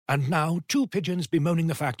And now, two pigeons bemoaning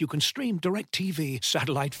the fact you can stream DirecTV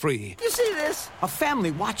satellite-free. You see this? A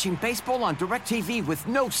family watching baseball on DirecTV with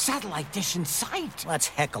no satellite dish in sight. Let's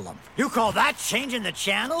heckle them. You call that changing the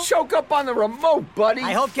channel? Choke up on the remote, buddy.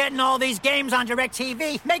 I hope getting all these games on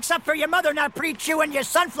DirecTV makes up for your mother not pre-chewing your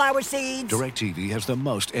sunflower seeds. DirecTV has the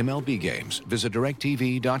most MLB games. Visit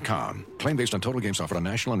DirecTV.com. Claim based on total games offered on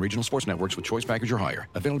national and regional sports networks with choice package or higher.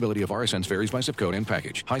 Availability of RSNs varies by zip code and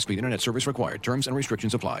package. High-speed internet service required. Terms and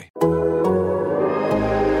restrictions apply.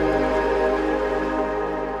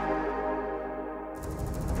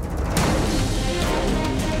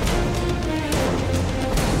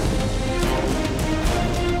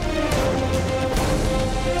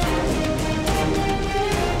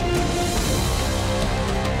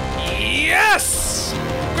 Yes!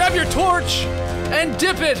 Grab your torch and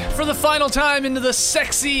dip it for the final time into the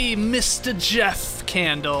sexy Mr. Jeff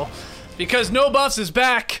candle. Because No Buffs is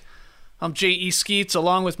back. I'm J.E. Skeets,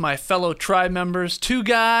 along with my fellow tribe members, two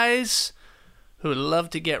guys who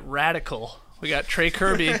love to get radical. We got Trey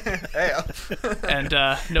Kirby and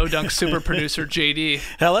No Dunk super producer JD.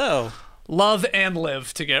 Hello. Love and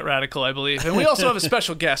live to get radical, I believe. And we also have a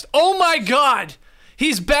special guest. Oh my God!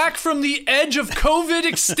 He's back from the edge of COVID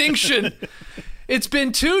extinction. It's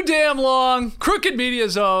been too damn long. Crooked Media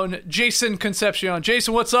Zone, Jason Concepcion.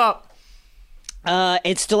 Jason, what's up?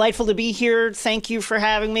 It's delightful to be here. Thank you for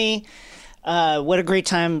having me. What a great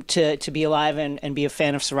time to be alive and be a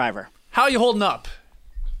fan of Survivor. How are you holding up?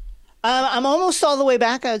 I'm almost all the way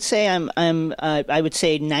back. I would say I would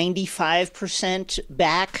say 95%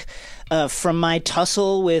 back from my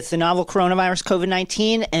tussle with the novel coronavirus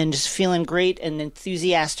COVID-19, and just feeling great and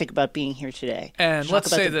enthusiastic about being here today. And Talk let's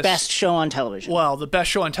about say the best show on television. Well, the best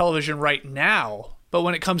show on television right now. But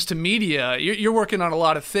when it comes to media, you're working on a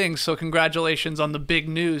lot of things, so congratulations on the big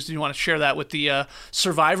news. Do you want to share that with the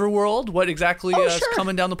Survivor world? What exactly is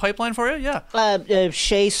coming down the pipeline for you? Yeah.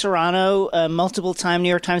 Shea Serrano, multiple-time New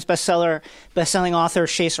York Times best-selling author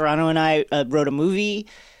Shea Serrano and I wrote a movie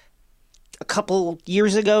a couple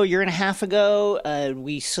years ago, year and a half ago.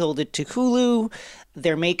 We sold it to Hulu.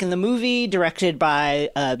 They're making the movie, directed by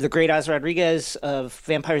the great Oz Rodriguez of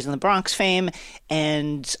Vampires in the Bronx fame,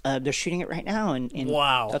 and they're shooting it right now in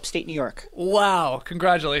upstate New York. Wow.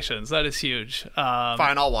 Congratulations. That is huge.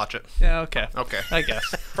 Fine, I'll watch it. Yeah, okay. Okay. I guess.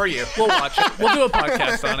 For you. We'll watch it. We'll do a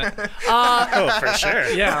podcast on it. Oh, for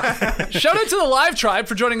sure. Yeah. Shout out to the live tribe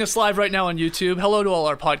for joining us live right now on YouTube. Hello to all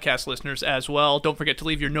our podcast listeners as well. Don't forget to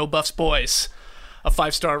leave your No Buffs boys a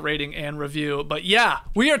 5-star rating and review. But yeah,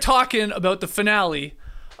 we are talking about the finale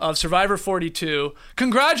of Survivor 42.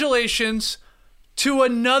 Congratulations to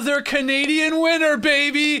another Canadian winner,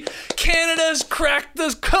 baby. Canada's cracked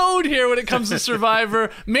the code here when it comes to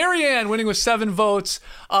Survivor. Marianne winning with 7 votes.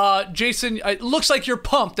 Jason, it looks like you're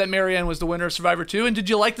pumped that Marianne was the winner of Survivor 2. And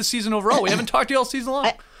did you like the season overall? We haven't talked to you all season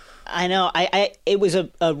long. I know. It was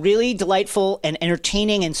a really delightful and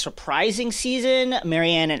entertaining and surprising season.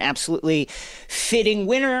 Marianne, an absolutely fitting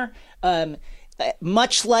winner.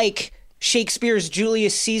 Much like Shakespeare's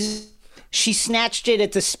Julius Caesar, she snatched it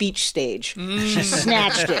at the speech stage. She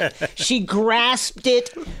snatched it. She grasped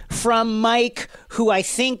it from Mike, who I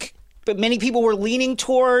think many people were leaning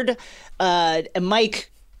toward. Mike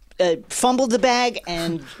fumbled the bag,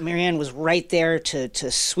 and Marianne was right there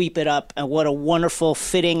to sweep it up. And what a wonderful,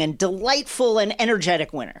 fitting, and delightful and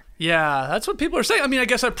energetic winner. Yeah, that's what people are saying. I mean, I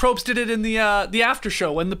guess Probst did it in the after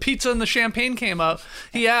show when the pizza and the champagne came up.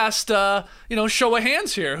 He asked, show of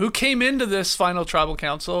hands here, who came into this final tribal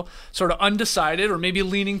council sort of undecided or maybe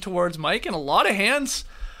leaning towards Mike, and a lot of hands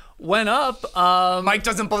went up. Mike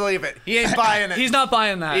doesn't believe it. He ain't buying it. He's not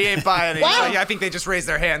buying that. He ain't buying it. Like, I think they just raised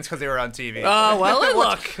their hands because they were on TV. Well,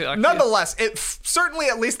 look. Okay. Nonetheless, it certainly,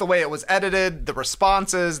 at least the way it was edited, the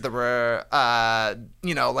responses, the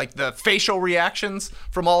the facial reactions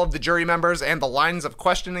from all of the jury members and the lines of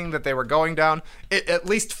questioning that they were going down, it at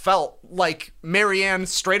least felt like Marianne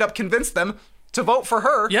straight up convinced them to vote for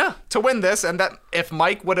her to win this, and that if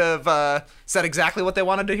Mike would have said exactly what they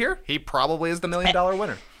wanted to hear, he probably is the $1 million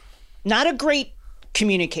winner. Not a great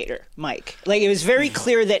communicator, Mike. Like, it was very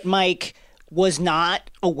clear that Mike was not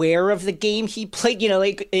aware of the game he played.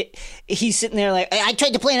 He's sitting there like, I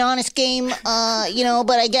tried to play an honest game, but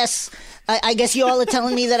I guess you all are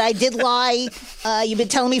telling me that I did lie. You've been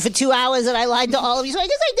telling me for 2 hours that I lied to all of you, so I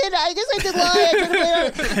guess I did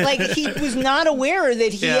lie. Like, he was not aware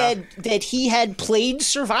that he had played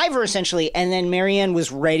Survivor, essentially. And then Marianne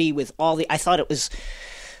was ready with all the...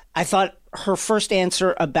 I thought her first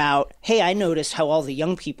answer about, hey, I noticed how all the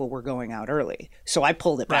young people were going out early, so I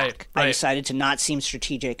pulled it back. Right. I decided to not seem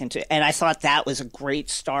strategic, and I thought that was a great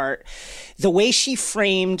start. The way she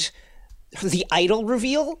framed the idol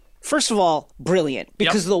reveal. First of all, brilliant,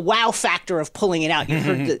 because the wow factor of pulling it out. You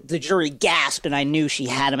heard the jury gasp, and I knew she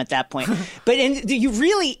had him at that point. But if you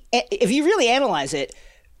really analyze it,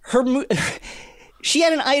 she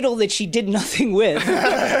had an idol that she did nothing with,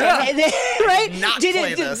 right?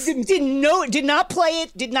 Did not play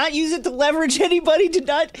it, did not use it to leverage anybody, did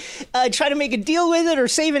not try to make a deal with it or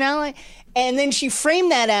save an ally, and then she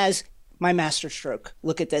framed that as my masterstroke.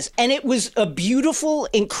 Look at this. And it was a beautiful,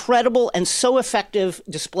 incredible, and so effective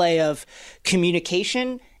display of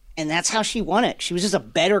communication. And that's how she won it. She was just a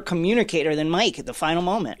better communicator than Mike at the final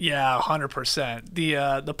moment. Yeah, 100%.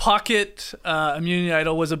 The pocket immunity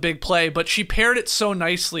idol was a big play, but she paired it so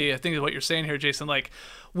nicely, I think is what you're saying here, Jason, like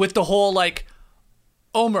with the whole like,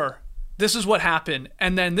 Omer, this is what happened.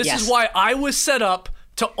 And then this is why I was set up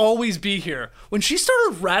to always be here. When she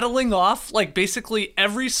started rattling off like basically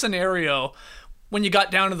every scenario when you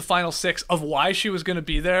got down to the final 6 of why she was going to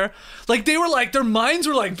be there, like they were like, their minds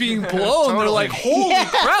were like being blown. Totally. They're like, holy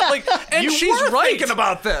crap. Like, and she's right. Thinking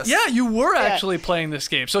about this. Yeah, you were actually playing this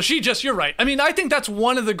game. So you're right. I mean, I think that's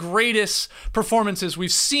one of the greatest performances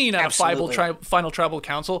we've seen at a final tribal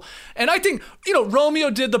council. And I think, Romeo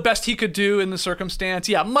did the best he could do in the circumstance.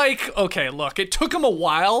 Yeah, Mike, okay, look, it took him a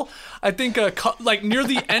while. I think like near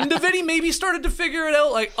the end of it, he maybe started to figure it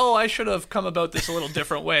out. Like, I should have come about this a little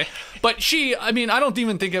different way. But I don't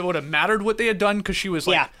even think it would have mattered what they had done because she was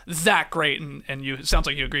like that great. And it sounds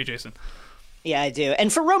like you agree, Jason. Yeah, I do.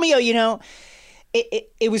 And for Romeo,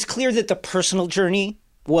 it was clear that the personal journey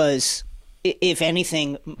was, if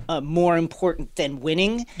anything, more important than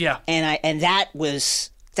winning. Yeah. And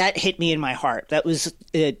that hit me in my heart. That was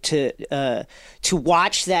to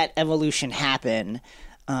watch that evolution happen,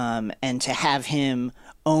 and to have him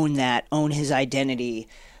own his identity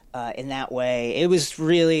in that way. It was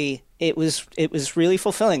really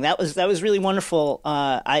fulfilling. That was really wonderful.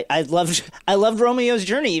 I loved Romeo's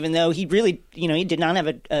journey, even though he really, he did not have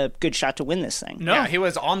a good shot to win this thing. No, yeah, he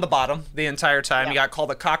was on the bottom the entire time. He got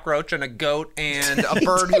called a cockroach and a goat and a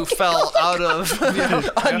bird who fell out of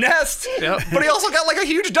a nest. Yep. But he also got like a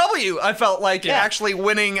huge W. I felt like actually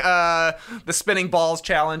winning the spinning balls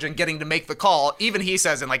challenge and getting to make the call. Even he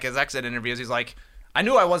says in like his exit interviews, he's like, I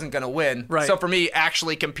knew I wasn't going to win. Right. So for me,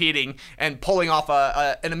 actually competing and pulling off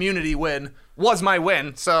an immunity win was my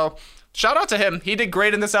win. So shout out to him. He did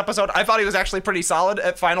great in this episode. I thought he was actually pretty solid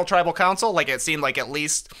at Final Tribal Council. Like, it seemed like at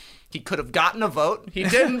least he could have gotten a vote. He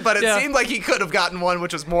didn't, but it seemed like he could have gotten one,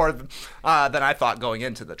 which was more than I thought going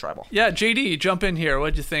into the tribal. Yeah, JD, jump in here.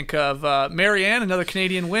 What did you think of Marianne, another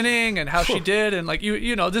Canadian winning, and how she did? And like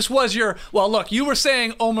this was your look. You were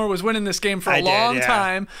saying Omer was winning this game for a long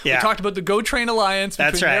time. Yeah. We talked about the Go Train alliance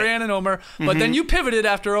between Marianne and Omer, but then you pivoted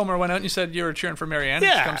after Omer went out and you said you were cheering for Marianne.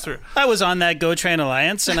 Yeah, she comes through. I was on that Go Train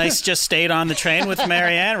alliance, and I just stayed on the train with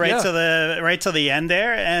Marianne right till the end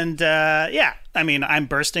there, and I'm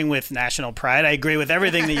bursting with national pride. I agree with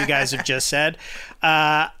everything that you guys have just said.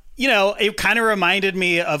 It kind of reminded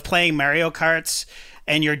me of playing Mario Karts,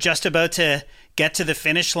 and you're just about to get to the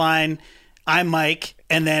finish line. I'm Mike,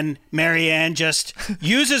 and then Marianne just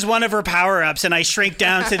uses one of her power-ups, and I shrink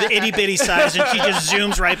down to the itty-bitty size, and she just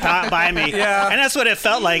zooms right by me. Yeah. And that's what it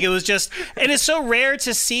felt like. It was just, and it's so rare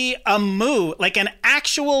to see a move, like an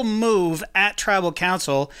actual move at Tribal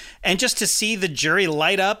Council, and just to see the jury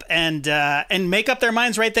light up and make up their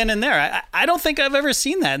minds right then and there. I don't think I've ever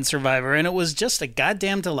seen that in Survivor, and it was just a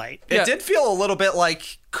goddamn delight. It did feel a little bit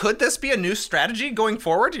like, could this be a new strategy going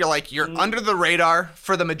forward? You're under the radar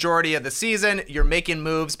for the majority of the season. You're making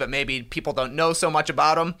moves, but maybe people don't know so much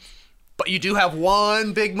about them. But you do have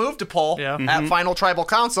one big move to pull at Final Tribal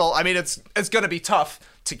Council. I mean, it's going to be tough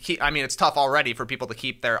to keep. I mean, it's tough already for people to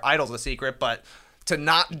keep their idols a secret, but to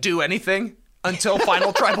not do anything until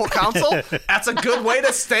Final Tribal Council, that's a good way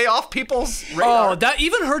to stay off people's radar. Oh, that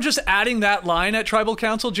even her just adding that line at Tribal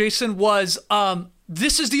Council, Jason, was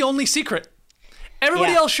this is the only secret.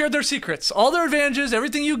 Everybody else shared their secrets, all their advantages,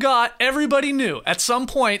 everything you got, everybody knew. At some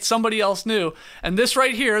point, somebody else knew. And this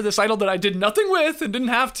right here, this idol that I did nothing with and didn't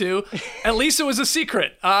have to, at least it was a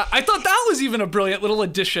secret. I thought that was even a brilliant little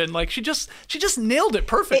addition. Like, she just nailed it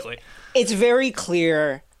perfectly. It's very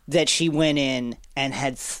clear that she went in and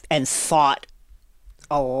thought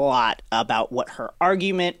a lot about what her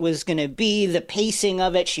argument was going to be, the pacing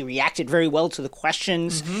of it. She reacted very well to the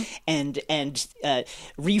questions and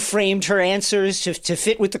reframed her answers to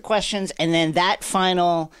fit with the questions. And then that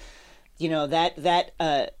final,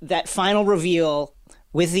 that final reveal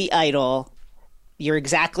with the idol, you're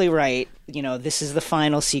exactly right. This is the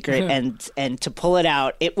final secret, and to pull it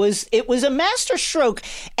out, it was a master stroke.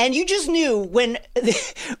 And you just knew when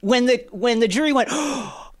the jury went,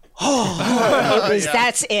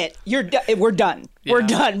 That's it. We're done. Yeah. We're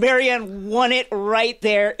done. Marianne won it right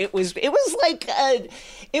there. It was like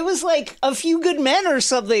A Few Good Men or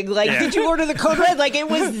something. Like, Did you order the Code Red? Like, it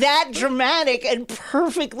was that dramatic and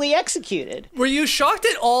perfectly executed. Were you shocked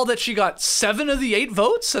at all that she got 7 of the 8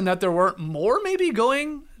 votes and that there weren't more maybe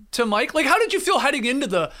going to Mike? Like, how did you feel heading into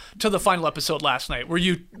the final episode last night? Were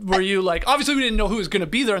you like, obviously we didn't know who was going to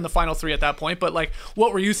be there in the final 3 at that point, but like,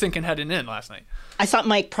 what were you thinking heading in last night? I thought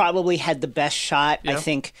Mike probably had the best shot. Yeah. I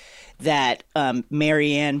think that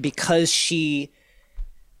Marianne, because she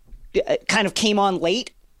kind of came on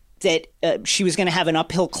late, that she was going to have an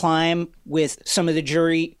uphill climb with some of the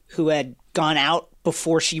jury who had gone out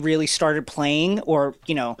before she really started playing, or,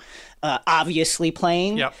 obviously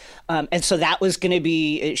playing. Yep. And so that was going to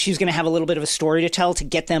be, she was going to have a little bit of a story to tell to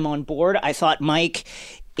get them on board. I thought Mike,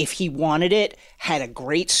 if he wanted it, had a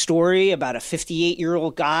great story about a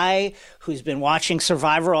 58-year-old guy who's been watching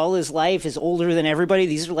Survivor all his life, is older than everybody.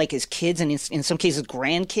 These are like his kids and in some cases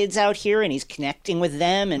grandkids out here, and he's connecting with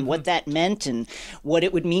them and what that meant and what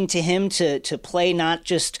it would mean to him to play not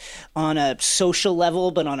just on a social level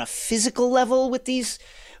but on a physical level with these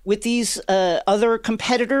other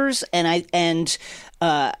competitors. And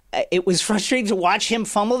it was frustrating to watch him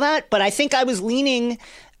fumble that, but I thought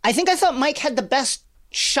Mike had the best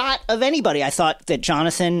shot of anybody. I thought that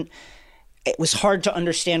Jonathan, it was hard to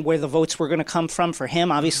understand where the votes were going to come from for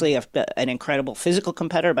him. Obviously, an incredible physical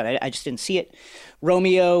competitor, but I just didn't see it.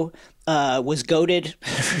 Romeo was goated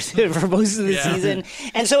for most of the season.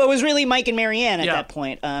 And so it was really Mike and Marianne at that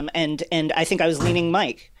point. And I think I was leaning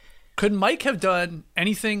Mike. Could Mike have done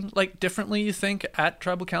anything like differently, you think, at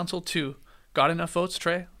Tribal Council to got enough votes,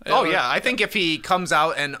 Trey? Oh, yeah. I think if he comes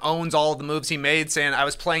out and owns all of the moves he made, saying I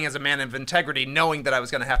was playing as a man of integrity, knowing that I was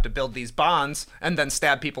going to have to build these bonds and then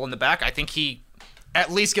stab people in the back, I think he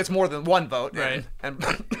at least gets more than one vote. Right. And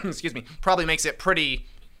excuse me, probably makes it pretty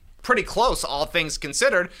close, all things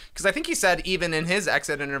considered. Because I think he said, even in his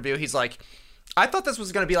exit interview, he's like, I thought this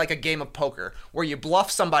was going to be like a game of poker where you bluff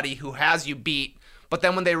somebody who has you beat, but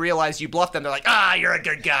then when they realize you bluffed them, they're like, you're a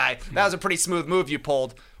good guy. That was a pretty smooth move you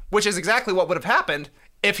pulled. Which is exactly what would have happened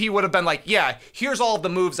if he would have been like, yeah, here's all of the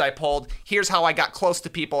moves I pulled. Here's how I got close to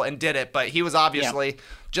people and did it. But he was obviously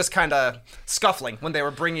just kind of scuffling when they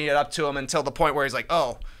were bringing it up to him until the point where he's like,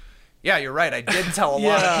 oh, yeah, you're right. I did tell a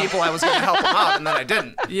lot of people I was going to help them out, and then I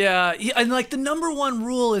didn't. Yeah. And like the number one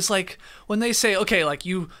rule is like when they say, okay, like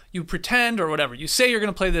you pretend or whatever, you say you're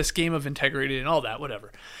going to play this game of integrity and all that,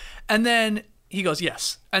 whatever. And then he goes,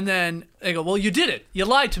 yes. And then they go, well, you did it. You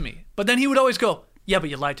lied to me. But then he would always go, yeah,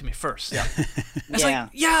 but you lied to me first. Yeah. It's like,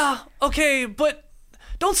 yeah, okay, but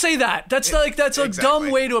don't say that. That's a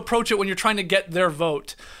dumb way to approach it when you're trying to get their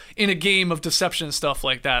vote in a game of deception and stuff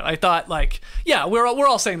like that. I thought, like, yeah, we're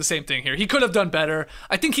all saying the same thing here. He could have done better.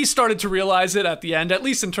 I think he started to realize it at the end, at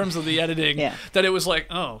least in terms of the editing, that it was like,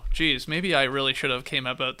 oh, geez, maybe I really should have came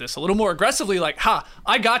about this a little more aggressively. Like,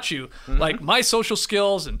 I got you. Mm-hmm. Like, my social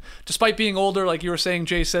skills, and despite being older, like you were saying,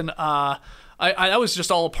 Jason, that was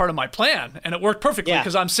just all a part of my plan, and it worked perfectly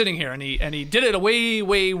because I'm sitting here, and he did it way,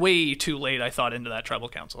 way, way too late, I thought, into that Tribal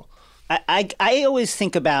Council. I always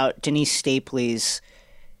think about Denise Stapley's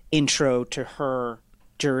intro to her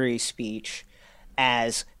jury speech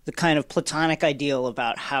as the kind of platonic ideal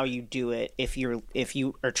about how you do it if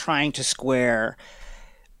you are trying to square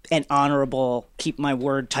an honorable, keep my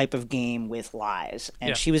word type of game with lies.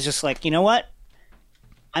 And she was just like, you know what?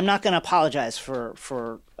 I'm not going to apologize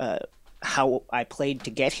for how I played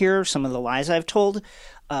to get here, some of the lies I've told,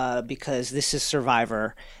 because this is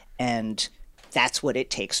Survivor, and that's what it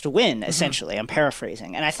takes to win, essentially. I'm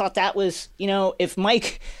paraphrasing. And I thought that was, if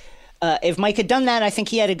Mike had done that, I think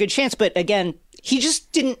he had a good chance. But again, he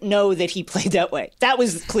just didn't know that he played that way. That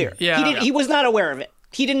was clear. He was not aware of it.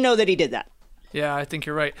 He didn't know that he did that. Yeah, I think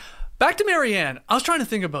you're right. Back to Marianne. I was trying to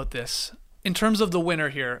think about this in terms of the winner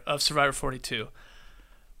here of Survivor 42.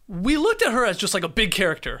 We looked at her as just like a big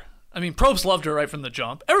character. I mean, Probst loved her right from the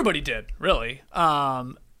jump. Everybody did, really.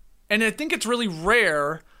 And I think it's really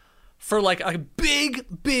rare for like a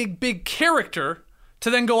big character to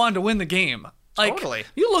then go on to win the game. Like, totally.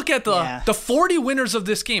 You look at the 40 winners of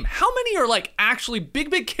this game. How many are like actually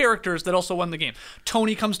big characters that also won the game?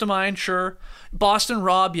 Tony comes to mind, sure. Boston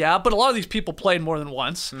Rob, yeah. But a lot of these people played more than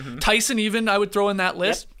once. Mm-hmm. Tyson even, I would throw in that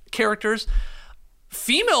list. Yep. Characters.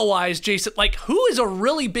 Female-wise, Jason, like, who is a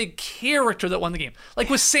really big character that won the game? Like,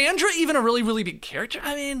 was Sandra even a really, really big character?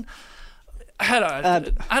 I mean, I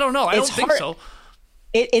don't know. I don't think so.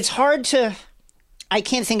 It's hard to... I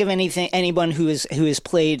can't think of anyone who has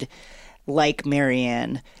played like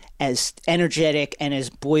Marianne, as energetic and as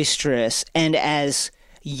boisterous and as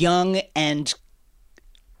young and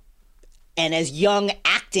and as young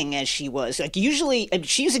acting as she was. Like usually,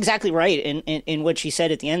 she was exactly right in what she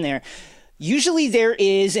said at the end there. Usually there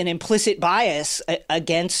is an implicit bias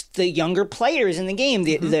against the younger players in the game.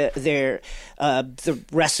 The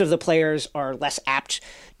rest of the players are less apt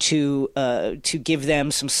to give them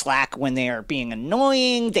some slack when they are being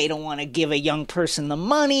annoying. They don't want to give a young person the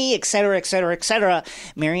money, et cetera, et cetera, et cetera.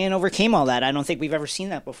 Marianne overcame all that. I don't think we've ever seen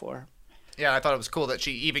that before. Yeah, I thought it was cool that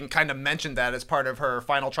she even kind of mentioned that as part of her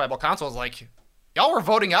final tribal council. It was like, y'all were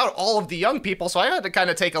voting out all of the young people, so I had to kind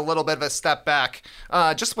of take a little bit of a step back,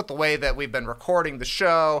 just with the way that we've been recording the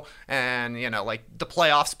show and, like the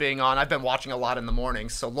playoffs being on. I've been watching a lot in the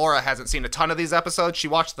mornings, so Laura hasn't seen a ton of these episodes. She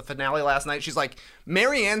watched the finale last night. She's like,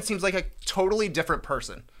 Marianne seems like a totally different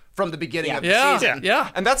person from the beginning of the season. Yeah.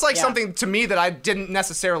 And that's something to me that I didn't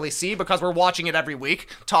necessarily see because we're watching it every week,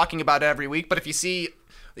 talking about it every week. But if you see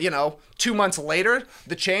 2 months later,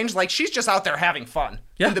 the change, like she's just out there having fun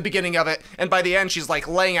in the beginning of it. And by the end, she's like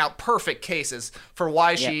laying out perfect cases for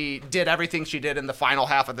why she did everything she did in the final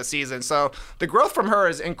half of the season. So the growth from her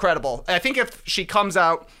is incredible. I think if she comes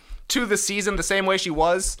out to the season the same way she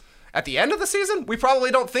was at the end of the season, we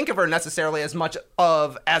probably don't think of her necessarily as much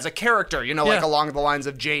as a character, like along the lines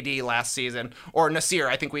of JD last season or Nasir.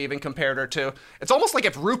 I think we even compared her to. It's almost like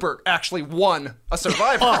if Rupert actually won a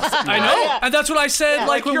Survivor. I know, and that's what I said.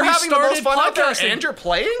 Like when you're we having started the most fun out there podcasting, and you're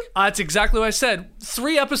playing. That's exactly what I said.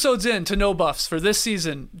 3 episodes in to No Buffs for this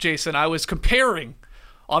season, Jason, I was comparing,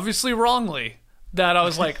 obviously wrongly, that I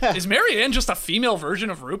was like, is Marianne just a female version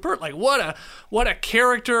of Rupert? Like, what a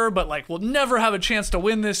character, but like, will never have a chance to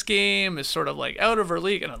win this game, is sort of like out of her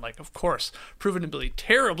league. And I'm like, of course, proven to be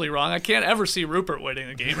terribly wrong. I can't ever see Rupert winning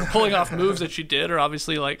a game or pulling off moves that she did, or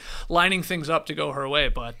obviously like lining things up to go her way.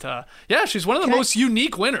 But she's one of the most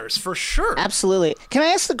unique winners for sure. Absolutely. Can I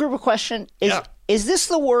ask the group a question? Is this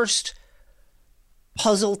the worst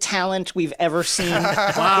puzzle talent we've ever seen in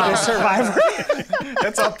a Survivor?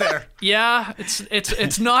 It's up there. Yeah,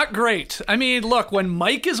 it's not great. I mean, look, when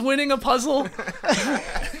Mike is winning a puzzle,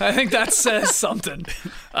 I think that says something.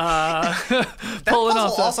 That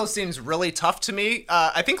puzzle also seems really tough to me.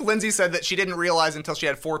 I think Lindsay said that she didn't realize until she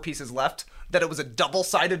had 4 pieces left that it was a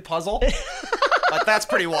double-sided puzzle. Like, that's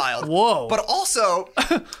pretty wild. Whoa. But also,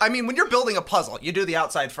 I mean, when you're building a puzzle, you do the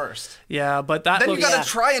outside first. Yeah, but that then you got to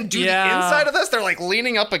try and do the inside of this. They're like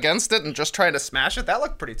leaning up against it and just trying to smash it. That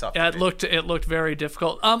looked pretty tough. Yeah, it looked very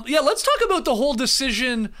difficult. Let's talk about the whole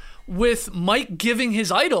decision with Mike giving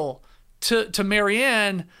his idol to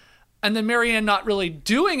Marianne, and then Marianne not really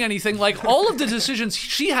doing anything. Like, all of the decisions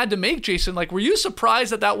she had to make, Jason, like, were you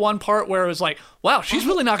surprised at that one part where it was like, wow, she's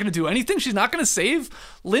really not going to do anything? She's not going to save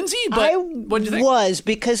Lindsay? But what did you think? Was,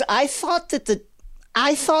 because I thought that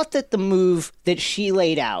the move that she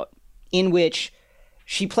laid out, in which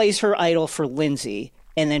she plays her idol for Lindsay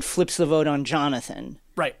and then flips the vote on Jonathan.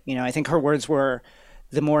 Right. I think her words were,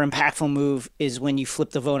 the more impactful move is when you flip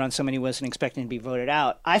the vote on somebody who wasn't expecting to be voted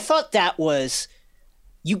out. I thought that was...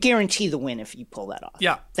 You guarantee the win if you pull that off.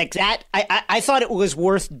 Yeah. Like that, I thought it was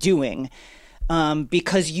worth doing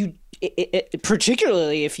because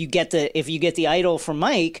particularly if you get the idol from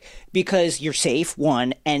Mike, because you're safe,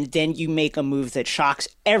 one, and then you make a move that shocks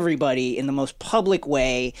everybody in the most public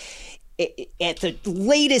way at the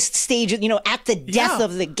latest stage, at the death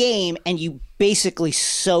of the game, and you basically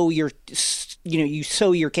sow your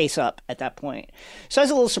case up at that point. So I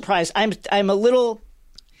was a little surprised. I'm a little...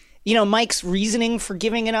 Mike's reasoning for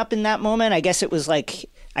giving it up in that moment, I guess it was like,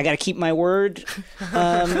 I got to keep my word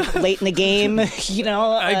late in the game.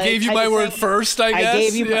 I gave you my word first, I guess.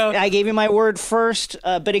 I gave you my word first.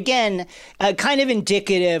 But again, kind of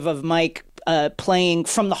indicative of Mike playing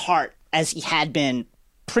from the heart as he had been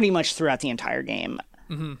pretty much throughout the entire game.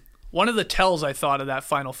 Mm-hmm. One of the tells I thought of that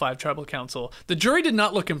Final 5 Tribal Council, the jury did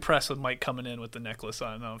not look impressed with Mike coming in with the necklace on.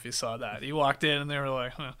 I don't know if you saw that. He walked in and they were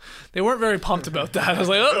like, they weren't very pumped about that. I was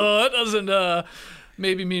like, that doesn't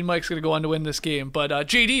maybe mean Mike's going to go on to win this game. But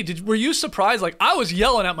JD, were you surprised? Like, I was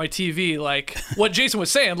yelling at my TV, like what Jason was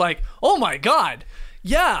saying, like, oh my God.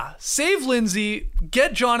 Yeah, save Lindsay,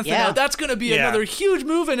 get Jonathan out. That's going to be another huge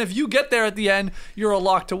move. And if you get there at the end, you're a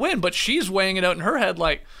lock to win. But she's weighing it out in her head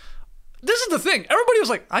like, this is the thing. Everybody was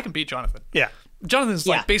like, I can beat Jonathan. Yeah. Jonathan's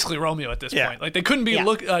like basically Romeo at this point. Like, they couldn't be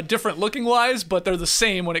different looking wise, but they're the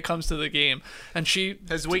same when it comes to the game. And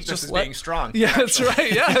his weakness is being strong. Yeah, that's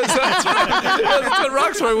right. Yeah, that's right. That's what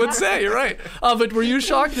Roxroy would say. You're right. But were you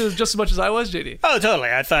shocked just as much as I was, JD? Oh,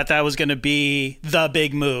 totally. I thought that was going to be the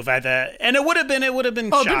big move. And it would have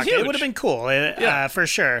been shocking. It would have been cool, for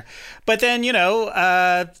sure. But then,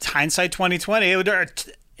 hindsight 2020,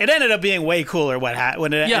 it ended up being way cooler when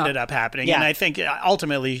it ended up happening. Yeah. And I think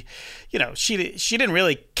ultimately, she didn't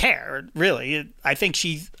really care. Really, I think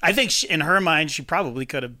in her mind she probably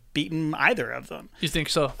could have beaten either of them. You think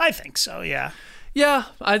so? I think so. Yeah. Yeah,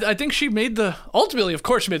 I think she made ultimately, of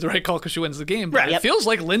course, she made the right call because she wins the game. But Right. it feels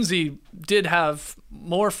like Lindsay did have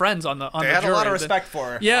more friends on the They jury. had a lot of respect for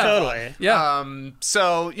her. Yeah, Totally. Yeah,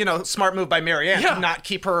 So, smart move by Marianne Yeah. to not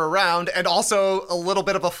keep her around, and also a little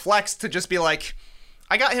bit of a flex to just be like,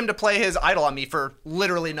 I got him to play his idol on me for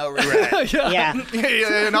literally no reason. Yeah.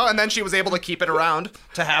 And then she was able to keep it around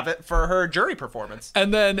to have it for her jury performance.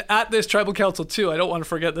 And then at this tribal council too, I don't want to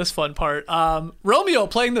forget this fun part. Romeo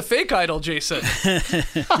playing the fake idol, Jason.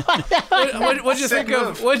 What'd you think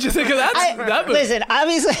of? What'd you think of that movie?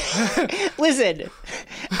 Listen,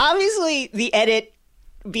 obviously the edit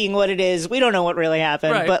being what it is, we don't know what really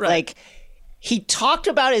happened, Right, but right. like he talked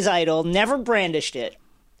about his idol, never brandished it,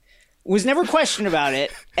 was never questioned about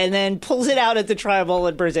it, and then pulls it out at the tribal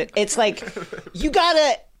and burns it. It's like, you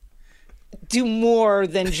gotta do more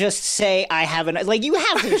than just say, I haven't. Like, you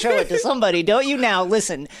have to show it to somebody, don't you? Now,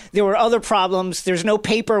 listen, there were other problems. There's no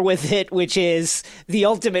paper with it, which is the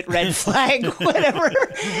ultimate red flag, whatever.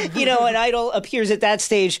 An idol appears at that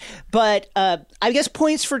stage. But I guess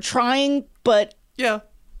points for trying, but Yeah.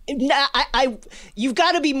 you've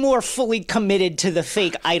got to be more fully committed to the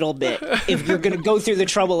fake idol bit if you're going to go through the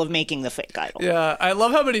trouble of making the fake idol. Yeah, I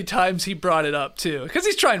love how many times he brought it up too, because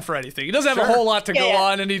he's trying for anything. He doesn't have a whole lot to go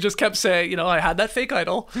on, and he just kept saying, I had that fake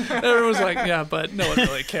idol. And everyone was like, yeah, but no one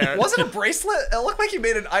really cared. Was it a bracelet? It looked like he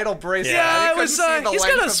made an idol bracelet. Yeah, You it was. couldn't see the He's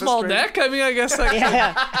length got a of the small string. neck. I mean, I guess I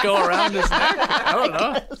can go around his neck. I don't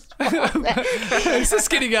know. He's a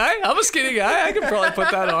skinny guy. I'm a skinny guy. I could probably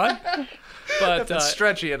put that on. But It's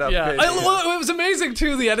stretchy enough. yeah, maybe. it was amazing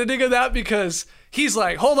too, the editing of that, because he's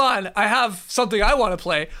like, hold on, I have something I want to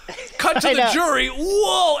play. Cut to I the know. jury.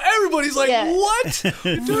 Whoa, everybody's like, Yeah. what?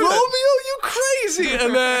 Romeo, you crazy.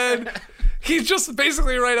 And then he's just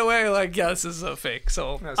basically right away like, yeah, this is a fake.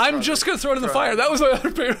 So I'm just going to throw it in the fire. That was my other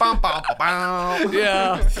favorite. Bum, bum, bum, bum.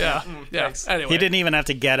 Yeah. Anyway. He didn't even have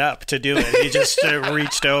to get up to do it. He just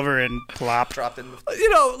reached over and plopped. Dropped in the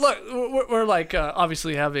Look, we're like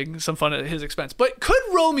obviously having some fun at his expense. But could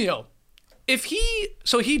Romeo, if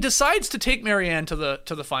he decides to take Marianne to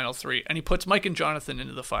the final three, and he puts Mike and Jonathan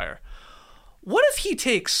into the fire, what if he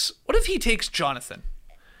takes Jonathan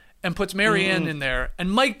and puts Marianne in there,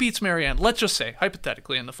 and Mike beats Marianne, let's just say,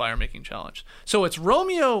 hypothetically, in the fire making challenge. So it's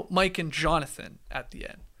Romeo, Mike, and Jonathan at the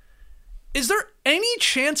end. Is there any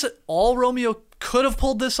chance at all Romeo could have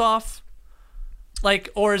pulled this off? Like,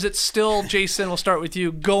 or is it still, Jason, we'll start with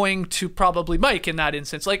you, going to probably Mike in that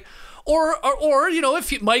instance? Like, or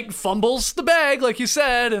if Mike fumbles the bag, like you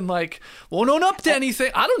said, and like won't own up to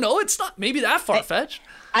anything, I don't know. It's not maybe that far-fetched.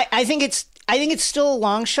 I think it's still a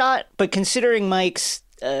long shot, but considering Mike's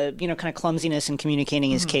kind of clumsiness in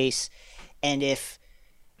communicating his case, and if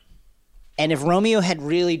Romeo had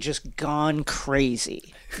really just gone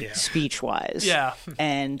crazy speech-wise,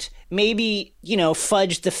 and maybe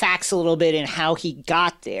fudged the facts a little bit in how he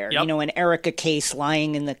got there, an Erica case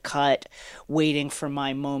lying in the cut, waiting for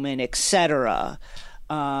my moment, etc.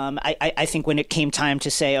 I think when it came time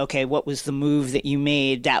to say, okay, what was the move that you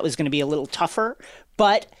made, that was going to be a little tougher,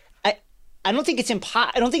 but I don't think it's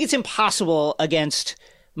impossible against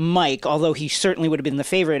Mike, although he certainly would have been the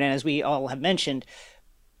favorite. And as we all have mentioned,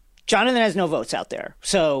 Jonathan has no votes out there.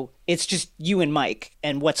 So it's just you and Mike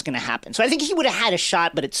and what's going to happen. So I think he would have had a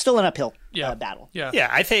shot, but it's still an uphill battle. Yeah,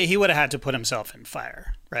 I think he would have had to put himself in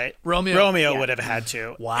fire, right? Romeo would have had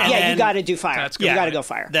to. Wow. And Yeah, then- you got to do fire. That's You good. got to go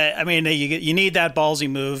fire. You need that ballsy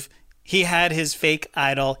move. He had his fake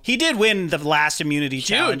idol. He did win the last immunity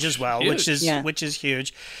challenge as well, which is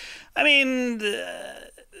huge. I mean,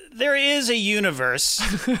 there is a universe,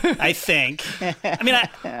 I think. I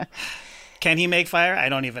mean, can he make fire? I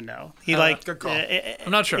don't even know. Good call.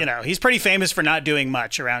 I'm not sure. He's pretty famous for not doing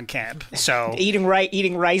much around camp. So Eating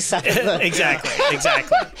rice out of the...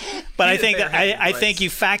 exactly. But I think you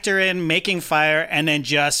factor in making fire and then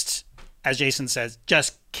just, as Jason says,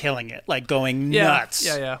 just killing it, like going nuts.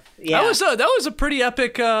 Yeah. That was a pretty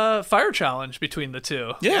epic fire challenge between the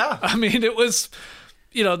two. Yeah. I mean, it was.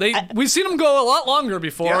 We've seen them go a lot longer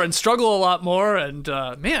before and struggle a lot more. And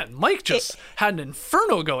man, Mike just had an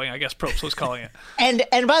inferno going, I guess Probst was calling it. And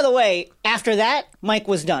by the way, after that, Mike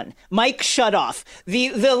was done. Mike shut off.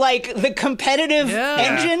 The competitive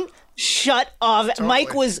engine Shut off. Totally.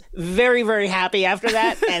 Mike was very, very happy after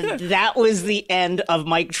that, and that was the end of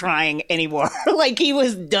Mike trying anymore. Like, he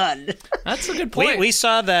was done. That's a good point. We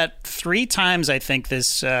saw that 3 times, I think,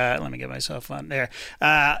 this... let me get myself on there.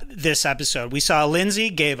 This episode. We saw Lindsay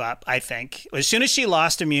gave up, I think. As soon as she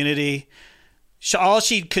lost immunity... all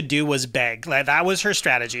she could do was beg. Like, that was her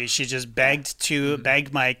strategy. She just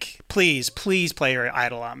begged Mike, please play your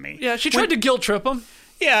idol on me. Yeah, she tried to guilt trip him.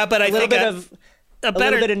 Yeah, but I think a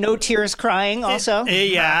little bit of no tears crying also.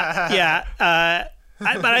 Yeah.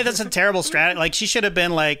 But that's a terrible strategy. Like, she should have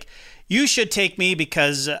been like, you should take me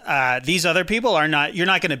because these other people are not. You're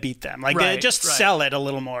not going to beat them. Like, sell it a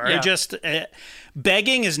little more. Yeah.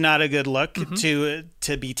 Begging is not a good look to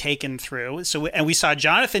be taken through. So, and we saw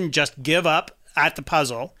Jonathan just give up at the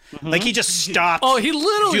puzzle. Like, he just stopped. Oh, he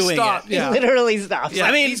literally stopped. Yeah. He literally stopped. Yeah.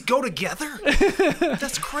 I mean, these go together?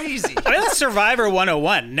 That's crazy. I mean, that's Survivor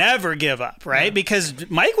 101. Never give up, right? Because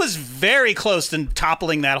Mike was very close to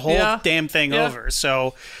toppling that whole damn thing over.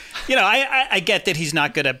 So, I get that he's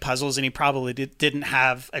not good at puzzles and he probably didn't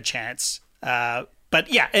have a chance. But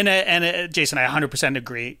yeah, and Jason, I 100%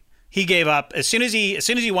 agree. He gave up as soon as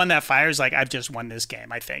he won that fire. He's like, I've just won this game.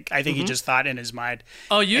 I think he just thought in his mind.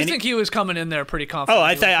 Oh, you think he was coming in there pretty confident? Oh,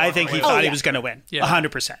 I think he thought he was going to win.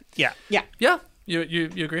 100%. Yeah. You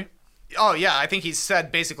agree? Oh yeah, I think he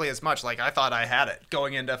said basically as much. Like, I thought I had it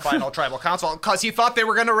going into Final Tribal Council because he thought they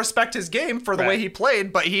were going to respect his game for the way he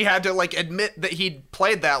played, but he had to admit that he'd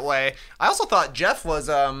played that way. I also thought Jeff was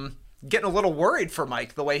getting a little worried for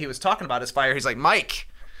Mike the way he was talking about his fire. He's like, Mike.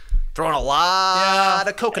 Throwing a lot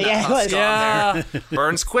of coconut husk on there.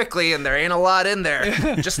 Burns quickly, and there ain't a lot in there.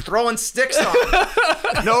 Just throwing sticks on.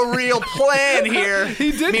 No real plan here.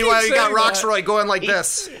 Meanwhile, you got Roxroy going like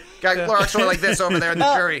this. Got Roxroy like this over there in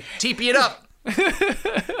the jury. TP it up.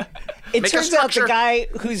 It turns out the guy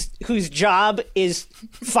whose job is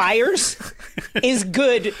fires is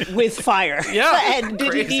good with fire. Yeah. And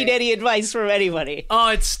didn't need any advice from anybody. Oh,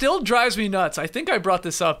 it still drives me nuts. I think I brought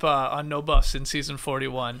this up on No Buffs in season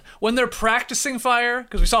 41. When they're practicing fire,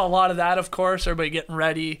 because we saw a lot of that, of course, everybody getting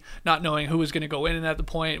ready, not knowing who was going to go in at the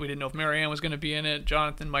point. We didn't know if Marianne was going to be in it,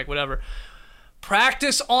 Jonathan, Mike, whatever.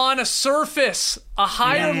 Practice on a surface, a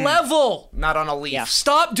higher level. Not on a leaf. Yeah.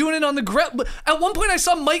 Stop doing it on the ground. At one point I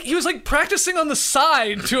saw Mike, he was practicing on the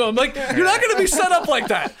side to him. Like, you're not going to be set up like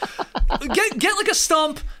that. Get like a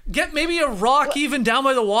stump, get maybe a rock even down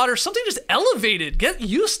by the water, something just elevated. Get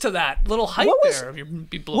used to that little height there.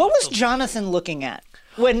 What was Jonathan looking at?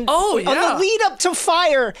 On the lead up to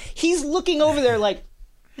fire, he's looking over there like,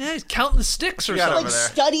 yeah, he's counting the sticks or something. Like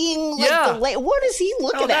studying what is he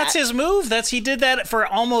looking at? That's his move. He did that for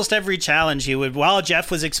almost every challenge. He would, while Jeff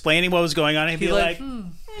was explaining what was going on, he'd be like,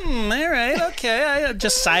 all right, okay. I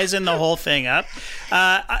just sizing the whole thing up.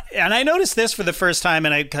 And I noticed this for the first time,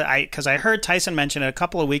 and because I heard Tyson mention it a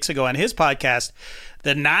couple of weeks ago on his podcast,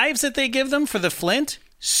 the knives that they give them for the flint,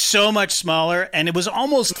 so much smaller, and it was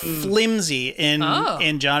almost flimsy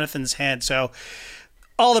in Jonathan's hand. So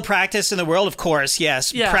all the practice in the world, of course,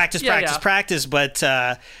 yes. Yeah. Practice. But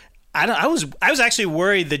I was actually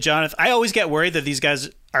worried that Jonathan. I always get worried that these guys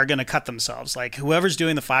are going to cut themselves. Like, whoever's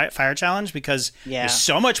doing the fire challenge, because there's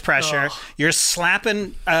so much pressure. Oh. You're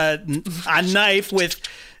slapping a knife with.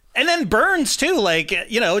 And then burns too,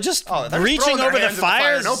 just reaching over the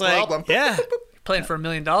fire. No problem. Yeah. Playing for $1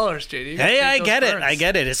 million, JD. Hey, I get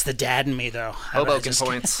it. It's the dad in me, though. Hoboken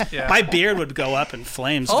points. Yeah. My beard would go up in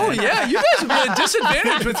flames. Oh, man. yeah. You guys would be at a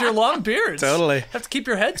disadvantage with your long beards. Totally. Have to keep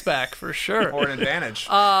your heads back, for sure. Or an advantage.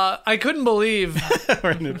 I couldn't believe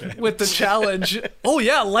with the challenge. Oh,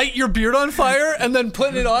 yeah, light your beard on fire and then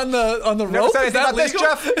put it on the rope. Is that legal?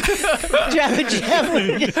 Jeff.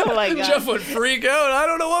 Oh, my God. Jeff would freak out. I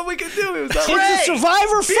don't know what we can do. It's a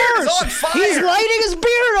Survivor first. He's lighting his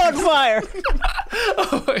beard on fire.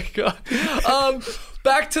 Oh my God!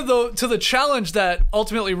 Back to the challenge that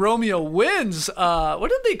ultimately Romeo wins. What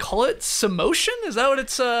did they call it? Samotion? Is that what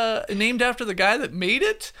it's named after the guy that made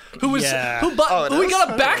it? We got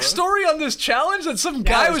a backstory on this challenge that some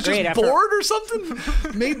guy was just bored or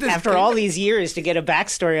something. Made this after all these years to get a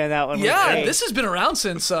backstory on that one. Yeah, this has been around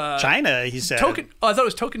since China. He said. I thought it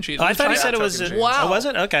was Token Cheese. I thought he said it was. Wow. Oh, was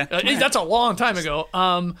it? Okay. That's a long time ago.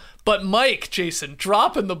 But Mike, Jason,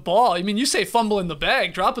 dropping the ball. I mean, you say fumbling the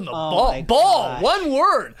bag, dropping the ball. Ball, one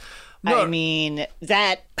word. No. I mean,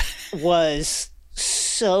 that was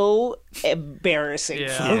so embarrassing,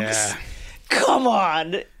 folks. Yeah. Come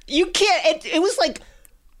on. You can't. It was like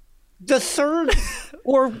the third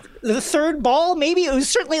ball, maybe. It was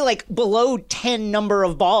certainly below 10 number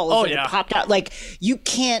of balls that popped out. You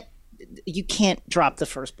can't. you can't drop the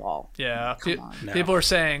first ball. Yeah. People are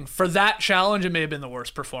saying for that challenge, it may have been the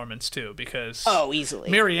worst performance too, because easily.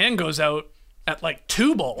 Marianne goes out at like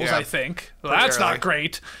 2 balls, I think. Well, that's not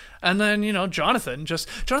great. And then, Jonathan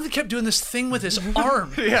kept doing this thing with his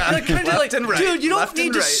arm. Kind of right. Dude, you don't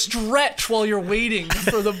need to stretch while you're waiting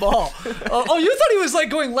for the ball. You thought he was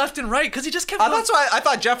like going left and right because he just kept going. That's why I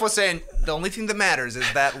thought Jeff was saying the only thing that matters is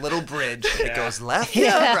that little bridge. It goes left and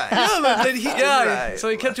right. Yeah, but then Right. So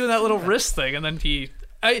he kept doing that little wrist thing, and then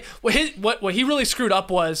what he really screwed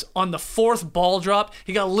up was on the 4th ball drop,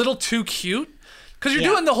 he got a little too cute. Because you're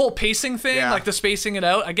doing the whole pacing thing, like the spacing it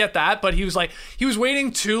out. I get that, but he was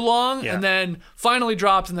waiting too long, and then finally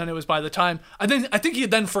dropped, and then it was by the time. I think he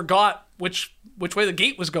then forgot which way the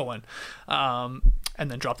gate was going, and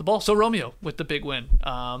then dropped the ball. So Romeo with the big win.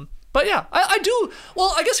 But yeah, I do.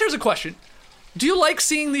 Well, I guess here's a question. Do you like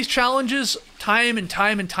seeing these challenges time and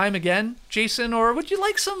time and time again, Jason, or would you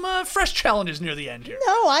like some fresh challenges near the end here?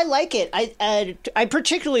 No, I like it. I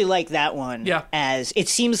particularly like that one. Yeah. As it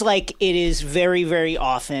seems like it is very, very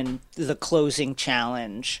often the closing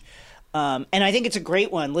challenge. And I think it's a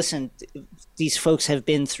great one. Listen, these folks have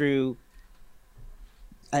been through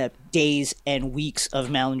days and weeks of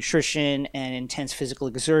malnutrition and intense physical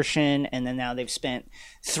exertion, and then now they've spent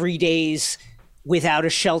 3 days without a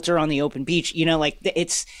shelter on the open beach.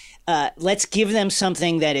 It's let's give them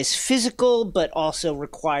something that is physical but also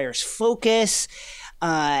requires focus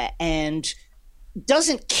and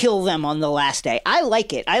doesn't kill them on the last day. I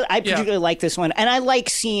like it. I particularly like this one, and I like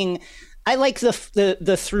the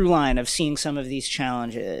through line of seeing some of these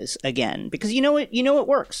challenges again, because it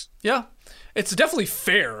works. Yeah. It's definitely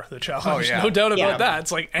fair, the challenge. No doubt about that.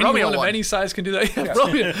 It's like anyone of any size can do that. Yeah,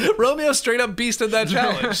 Romeo straight up beasted that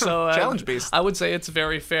challenge. So challenge beast. I would say it's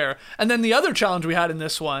very fair. And then the other challenge we had in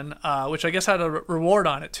this one, which I guess had a reward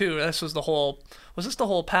on it too. This was the whole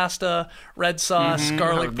pasta, red sauce,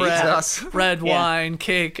 garlic bread, red wine,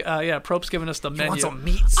 cake. Probst's giving us the menu. You want some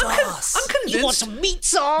meat sauce? I'm convinced. You want some meat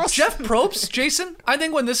sauce? Jeff Probst, Jason, I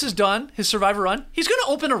think when this is done, his Survivor run, he's going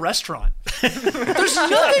to open a restaurant. There's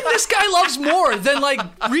nothing this guy loves more than like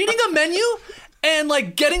reading a menu and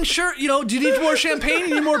like getting sure, do you need more champagne?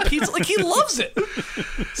 You need more pizza? Like, he loves it.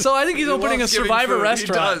 So I think he's opening a Survivor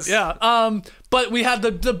restaurant. He does. Yeah. But we had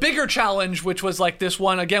the bigger challenge, which was like this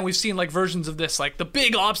one. Again, we've seen like versions of this, like the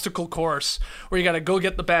big obstacle course where you got to go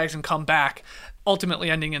get the bags and come back, ultimately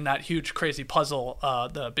ending in that huge, crazy puzzle,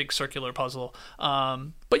 the big circular puzzle.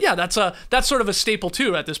 But yeah, that's sort of a staple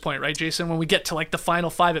too at this point, right, Jason? When we get to like the final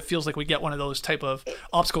 5, it feels like we get one of those type of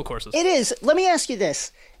obstacle courses. It is. Let me ask you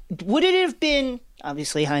this. Would it have been,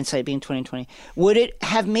 obviously hindsight being 2020, would it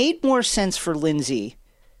have made more sense for Lindsay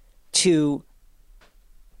to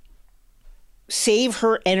save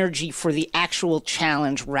her energy for the actual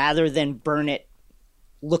challenge rather than burn it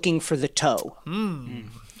looking for the toe?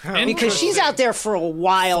 Because she's out there for a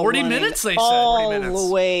while. 40 minutes, they said. All 40 minutes.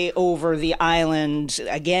 the way over the island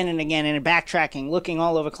again and again, and backtracking, looking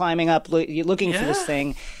all over, climbing up, looking for this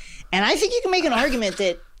thing. And I think you can make an argument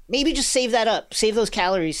that maybe just save that up, save those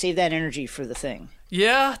calories, save that energy for the thing.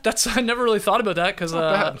 Yeah, I never really thought about that because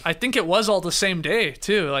I think it was all the same day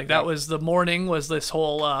too. Like that was the morning. Was this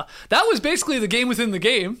whole that was basically the game within the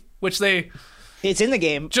game, which it's in the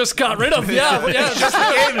game. Just got rid of. Yeah, just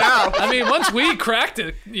the game now. I mean, once we cracked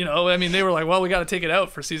it, they were like, well, we got to take it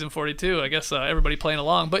out for season 42. I guess everybody playing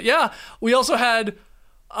along. But yeah, we also had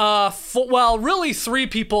really 3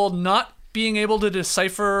 people not being able to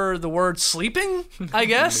decipher the word sleeping, I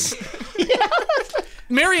guess.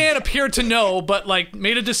 Marianne appeared to know, but like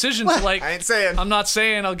made a decision to like. I ain't saying. I'm not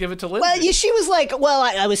saying. I'll give it to Lindsay. Well, she was like, "Well,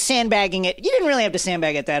 I was sandbagging it." You didn't really have to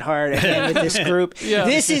sandbag it that hard again with this group.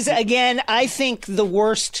 This is again, I think, the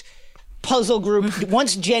worst puzzle group.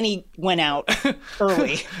 Once Jenny went out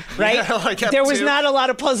early, right? There was not a lot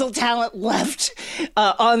of puzzle talent left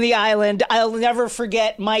on the island. I'll never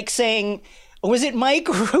forget Mike saying. Was it Mike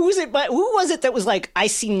or who was it? Who was it that was like, I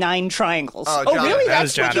see 9 triangles? Oh, really?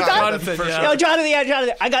 That's what you got? Jonathan. No,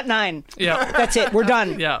 Jonathan. I got 9. Yeah. That's it. We're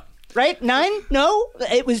done. Yeah. Right? 9? No?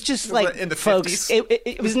 It was just like, in the folks, 50s.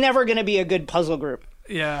 it was never going to be a good puzzle group.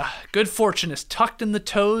 Yeah. Good fortune is tucked in the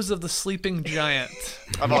toes of the sleeping giant.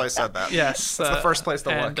 I've always said that. Yes. It's the first place to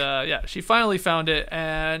look. And she finally found it,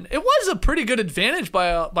 and it was a pretty good advantage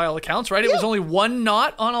by all accounts, right? It was only 1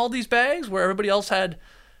 knot on all these bags, where everybody else had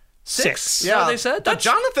 6. Yeah, they said.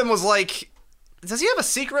 Jonathan was like Does he have a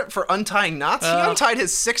secret for untying knots? He untied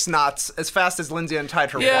his 6 knots as fast as Lindsay untied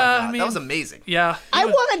her 1 knot. I mean, that was amazing. Yeah. I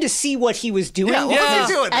wanted to see what he was doing. Yeah, what was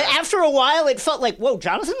he doing? After a while, it felt like, whoa,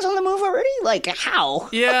 Jonathan's on the move already? Like, how?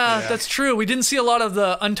 Yeah, that's true. We didn't see a lot of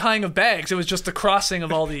the untying of bags. It was just the crossing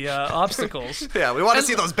of all the obstacles. Yeah, we want to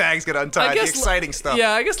see those bags get untied, the exciting stuff.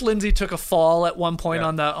 Yeah, I guess Lindsay took a fall at one point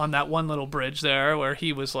on that one little bridge there where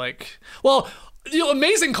he was like, well...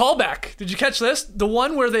 amazing callback. Did you catch this? The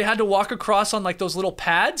one where they had to walk across on like those little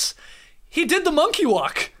pads. He did the monkey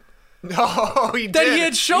walk. Oh, he did. That he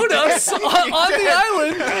had showed us on the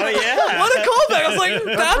island. Oh, yeah. What a callback. I was like,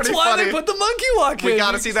 that's why funny. they put the monkey walk in. We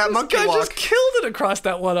got to see that monkey This guy walk. just killed it across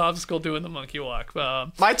that one obstacle doing the monkey walk.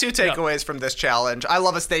 My 2 takeaways from this challenge. I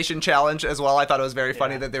love a station challenge as well. I thought it was very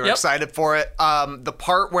funny that they were excited for it. The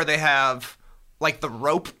part where they have like the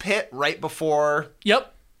rope pit right before...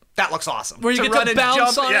 That looks awesome. Where you get to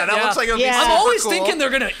bounce on it. Yeah, that looks like it would be super I'm always cool. thinking they're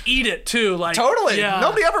going to eat it, too. Like Totally.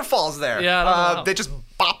 Nobody ever falls there. Yeah, I don't know. They just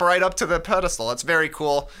bop right up to the pedestal. It's very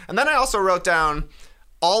cool. And then I also wrote down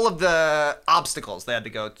all of the obstacles they had to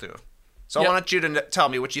go through. So I want you to tell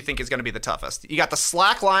me what you think is going to be the toughest. You got the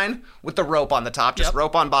slack line with the rope on the top, just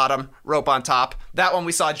rope on bottom, rope on top. That one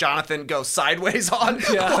we saw Jonathan go sideways on,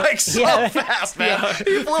 like so fast, man.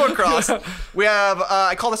 He flew across. We have,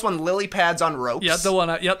 I call this one lily pads on ropes. Yeah, the one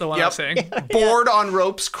I was saying. Board on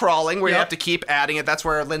ropes crawling, where you have to keep adding it. That's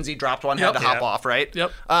where Lindsay dropped one, had to hop off, right?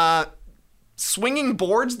 Swinging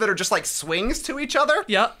boards that are just like swings to each other.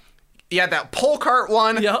 You had that pole cart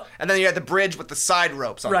one, and then you had the bridge with the side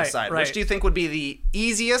ropes on the side. Which do you think would be the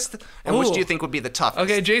easiest, and which do you think would be the toughest?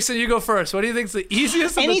 Okay, Jason, you go first. What do you think is the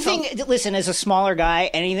easiest? Listen, as a smaller guy,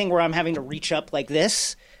 anything where I'm having to reach up like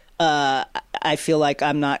this, I feel like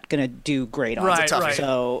I'm not going to do great on it.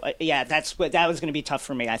 So, that was going to be tough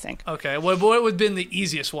for me, I think. Okay, what would have been the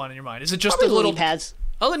easiest one in your mind? Is it just Probably the little lily pads?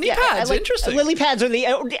 Oh, the knee pads. Interesting. Lily pads are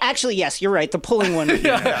actually, yes, you're right. The pulling one.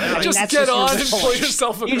 Just get on and pull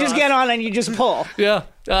yourself across. You just get on and you just pull.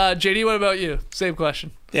 JD, what about you? Same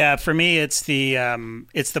question. Yeah, for me, it's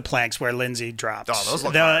the planks where Lindsay dropped. Oh, those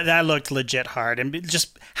look hard. That looked legit hard. And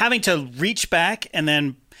just having to reach back and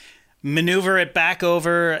then maneuver it back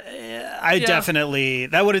over, definitely,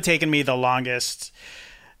 that would have taken me the longest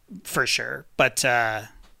for sure. But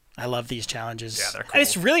I love these challenges. Yeah, they're cool. And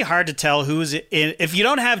it's really hard to tell who's in. If you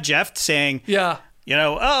don't have Jeff saying,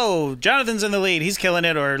 oh, Jonathan's in the lead, he's killing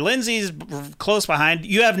it, or Lindsay's close behind,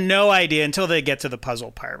 you have no idea until they get to the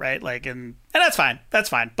puzzle part, right? Like, and that's fine. That's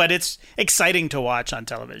fine. But it's exciting to watch on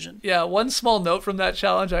television. Yeah, one small note from that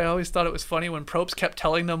challenge, I always thought it was funny when Probst kept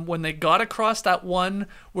telling them when they got across that one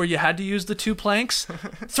where you had to use the 2 planks,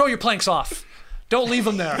 throw your planks off. Don't leave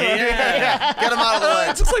them there. Get them out of the way.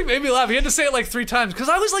 It just like made me laugh. He had to say it like 3 times because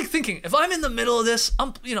I was like thinking, if I'm in the middle of this,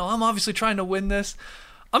 I'm obviously trying to win this.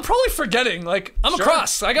 I'm probably forgetting, like, I'm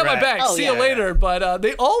across. I got my bag. See you later. But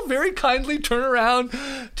they all very kindly turn around,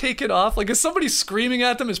 take it off. Like, is somebody screaming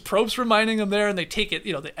at them? Is Probst reminding them there? And they take it,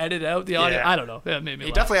 they edit out the audio. I don't know. That made me laugh.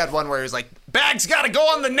 He definitely had one where he was like, bag's got to go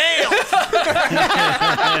on the nail.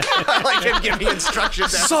 I like him giving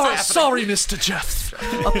instructions. Sorry, Mr. Jeff.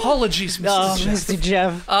 Apologies, Mr. Jeff. Mr.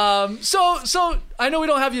 Jeff. So I know we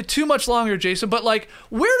don't have you too much longer, Jason, but, like,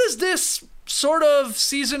 where does this sort of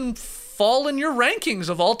season fall in your rankings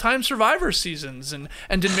of all-time Survivor seasons, and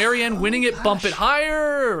did Marianne winning it bump it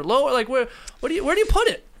higher or lower? Like where do you put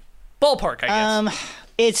it? Ballpark, I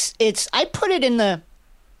guess. I'd put it in the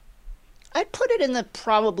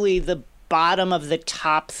probably the bottom of the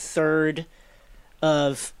top third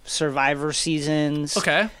of Survivor seasons.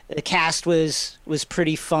 Okay. The cast was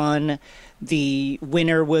pretty fun. The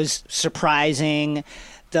winner was surprising.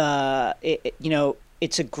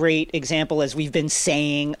 It's a great example, as we've been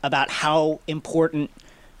saying, about how important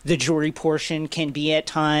the jury portion can be at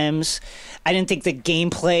times. I didn't think the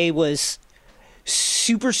gameplay was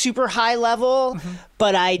super, super high level,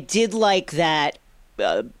 but I did like that.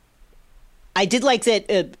 Akin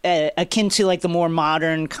to like the more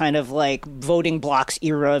modern kind of like voting blocks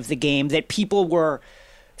era of the game, that people were,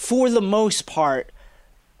 for the most part,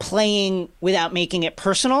 playing without making it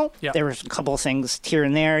personal. Yep. There was a couple of things here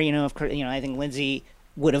and there. Of course, I think Lindsay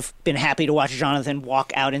would have been happy to watch Jonathan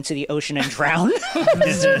walk out into the ocean and drown.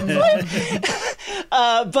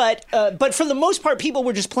 But for the most part, people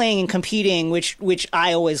were just playing and competing, which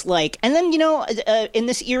I always like. And then, in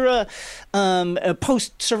this era,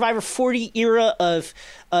 post-Survivor 40 era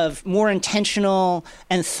of more intentional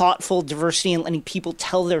and thoughtful diversity and letting people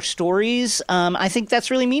tell their stories, I think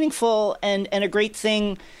that's really meaningful and a great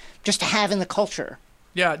thing just to have in the culture.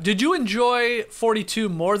 Yeah. Did you enjoy 42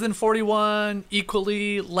 more than 41?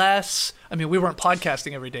 Equally? Less? I mean, we weren't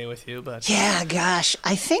podcasting every day with you, but... Yeah, gosh.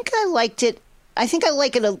 I think I liked it I think I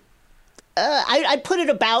like it I'd put it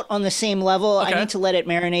about on the same level. Okay. I need to let it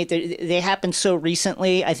marinate. They happened so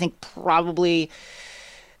recently. I think probably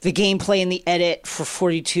the gameplay in the edit for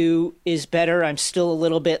 42 is better. I'm still a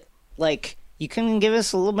little bit like, you can give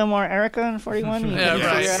us a little bit more Erica in 41. You can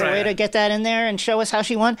figure out a way to get that in there and show us how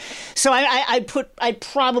she won. So I'd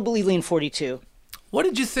probably lean 42. What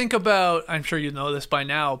did you think about, I'm sure you know this by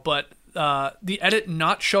now, but the edit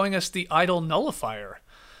not showing us the idol nullifier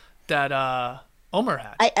that Omer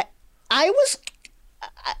had?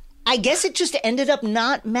 I guess it just ended up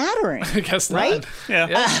not mattering. I guess not. Right?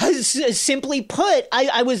 Yeah. Simply put,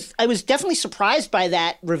 I was definitely surprised by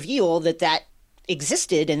that reveal that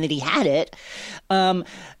existed and that he had it. And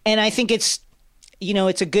I think it's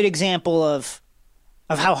a good example of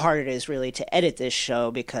how hard it is really to edit this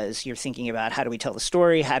show, because you're thinking about, how do we tell the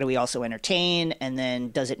story? How do we also entertain? And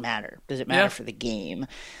then does it matter? Does it matter for the game?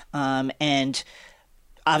 And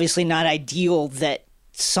obviously not ideal that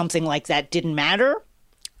something like that didn't matter,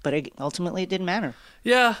 but ultimately it didn't matter.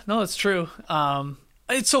 Yeah, no, it's true.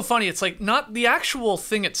 It's so funny. It's like, not the actual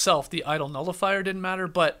thing itself, the idol nullifier didn't matter,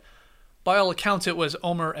 but by all accounts, it was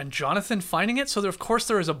Omer and Jonathan finding it. So, of course,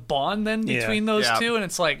 there is a bond then between those two. And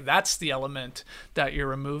it's like, that's the element that you're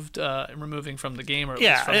removing from the game, or at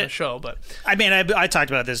least from the show. But I mean, I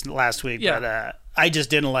talked about this last week, but I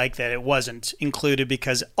just didn't like that it wasn't included,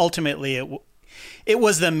 because ultimately it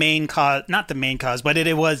was the main cause, not the main cause, but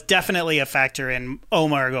it was definitely a factor in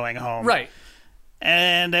Omer going home. Right.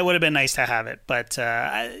 And it would have been nice to have it. But,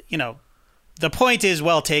 the point is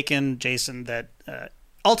well taken, Jason, that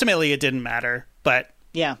ultimately it didn't matter. But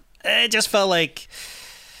it just felt like,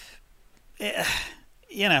 I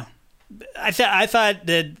thought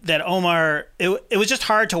that Omer, it was just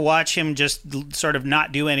hard to watch him just sort of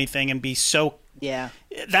not do anything and be so. Yeah.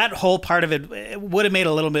 That whole part of it would have made it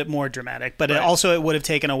a little bit more dramatic, but it would have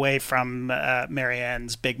taken away from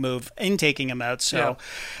Marianne's big move in taking him out. So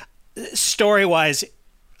story-wise,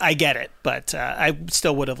 I get it, but I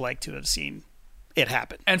still would have liked to have seen it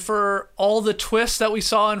happen. And for all the twists that we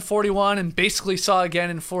saw in 41 and basically saw again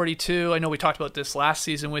in 42, I know we talked about this last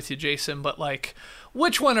season with you, Jason, but like,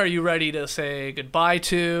 which one are you ready to say goodbye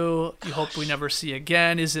to? You hope we never see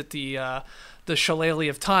again? Is it the shillelagh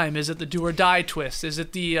of time? Is it the do or die twist? Is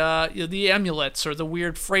it the amulets or the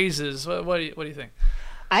weird phrases? What do you think?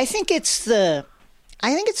 I think it's the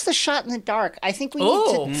shot in the dark. I think we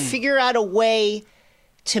need to figure out a way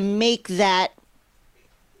to make that.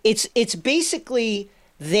 It's basically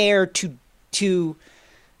there to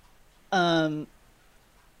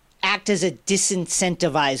act as a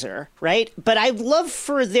disincentivizer, right? But I'd love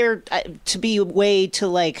for there to be a way to,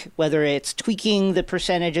 like, whether it's tweaking the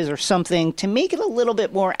percentages or something, to make it a little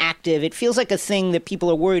bit more active. It feels like a thing that people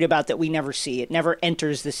are worried about that we never see. It never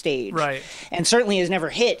enters the stage. Right. And certainly has never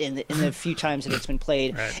hit in the few times that it's been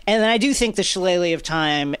played. Right. And then I do think the Shillelagh of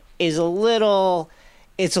Time is a little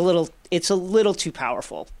too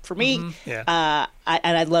powerful for me. Mm-hmm. Yeah.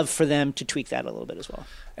 And I'd love for them to tweak that a little bit as well.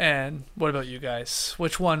 And what about you guys?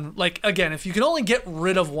 Which one? Like, again, if you can only get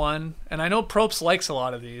rid of one, and I know Probst likes a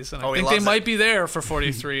lot of these, and I think they might be there for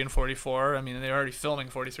 43 and 44. I mean, they're already filming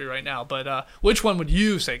 43 right now. But which one would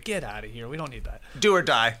you say, get out of here? We don't need that. Do or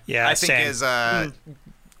die. Yeah, I think is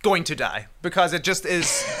going to die, because it just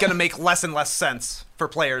is going to make less and less sense for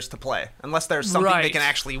players to play unless there's something they can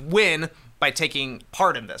actually win by taking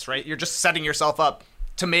part in this. Right? You're just setting yourself up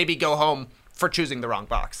to maybe go home for choosing the wrong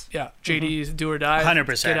box. Yeah, JD's do or die.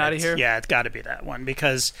 100%. Get out of here. Yeah, it's got to be that one,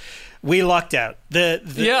 because we lucked out.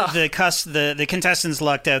 The contestants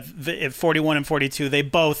lucked out. At 41 and 42, they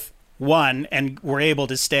both won and were able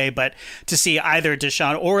to stay. But to see either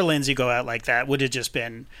Deshawn or Lindsay go out like that would have just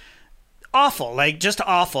been awful, like just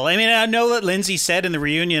awful. I mean, I know that Lindsay said in the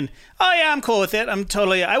reunion, "Oh yeah, I'm cool with it. I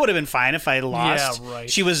would have been fine if I lost." Yeah, right.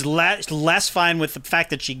 She was less fine with the fact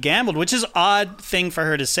that she gambled, which is an odd thing for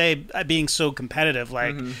her to say, being so competitive.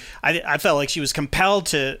 Like, I felt like she was compelled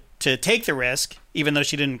to take the risk, even though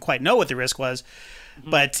she didn't quite know what the risk was.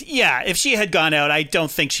 But yeah, if she had gone out, I don't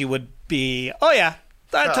think she would be, "Oh yeah,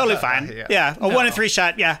 totally fine." Yeah, a 1 in 3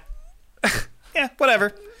 shot. Yeah, yeah,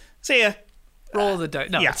 whatever. See ya. Roll of the dice.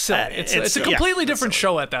 No, it's silly. It's a completely different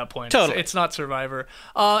show at that point. Totally. It's not Survivor.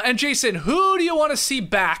 And Jason, who do you want to see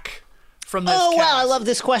back from this cast? Wow, I love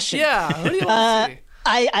this question. Yeah, who do you want to see?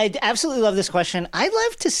 I absolutely love this question. I'd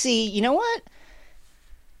love to see, you know what?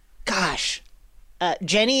 Gosh.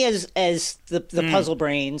 Jenny as the puzzle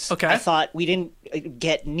brains. Okay. I thought we didn't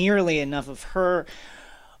get nearly enough of her.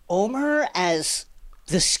 Omer as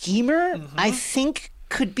the schemer, I think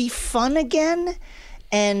could be fun again.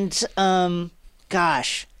 And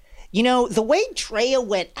gosh, the way Drea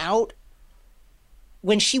went out,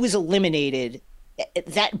 when she was eliminated,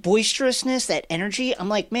 that boisterousness, that energy, I'm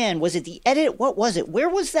like, man, was it the edit? What was it? Where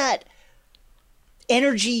was that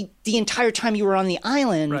energy the entire time you were on the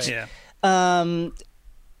island? Right. Yeah.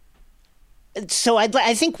 So I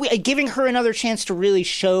think giving her another chance to really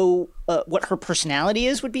show what her personality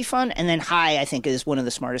is would be fun. And then Hai, I think, is one of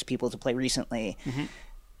the smartest people to play recently. Mm-hmm.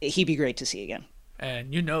 He'd be great to see again.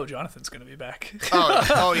 And you know Jonathan's going to be back.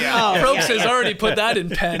 Oh yeah. Probst has already put that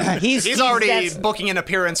in pen. He's already booking an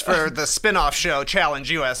appearance for the spin-off show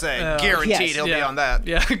Challenge USA. Guaranteed he'll be on that.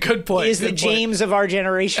 Yeah, good point. He is the James of our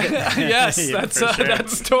generation. Yes,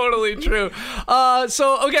 that's totally true.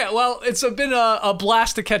 It's been a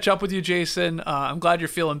blast to catch up with you, Jason. I'm glad you're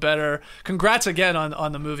feeling better. Congrats again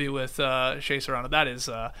on the movie with Shea Serrano.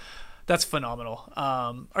 That's phenomenal.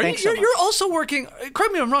 You're also working.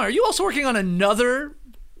 Correct me if I'm wrong. Are you also working on another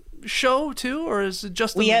show too, or is it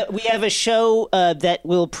just we have a show that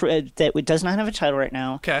does not have a title right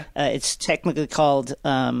now. Okay, it's technically called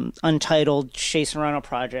Untitled Shea Serrano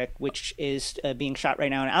Project, which is being shot right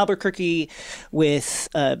now in Albuquerque, with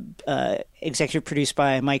executive produced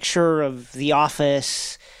by Mike Schur of The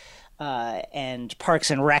Office and Parks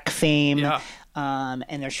and Rec fame. Yeah.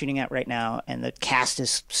 And they're shooting it right now, and the cast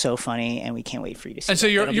is so funny, and we can't wait for you to see. And so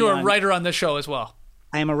you're a writer on this show as well.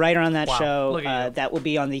 I am a writer on that show. Look at you. That will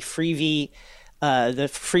be on the Freevee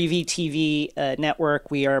TV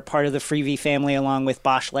network. We are part of the Freevee family, along with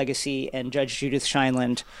Bosch Legacy and Judge Judith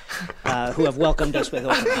Scheinland, who have welcomed us with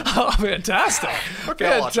open arms. Oh, fantastic!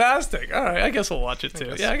 Fantastic. All right, I guess we'll watch it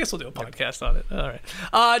too. I guess we'll do a podcast on it. All right,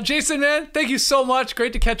 Jason, man, thank you so much.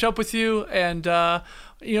 Great to catch up with you, and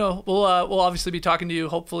we'll obviously be talking to you,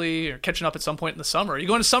 hopefully, or catching up at some point in the summer. Are you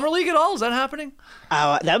going to Summer League at all? Is that happening?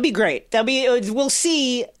 That would be great. We'll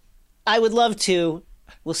see. I would love to.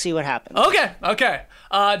 We'll see what happens. Okay.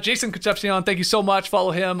 Jason Concepcion, thank you so much.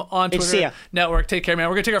 Follow him on Twitter Network. Take care, man.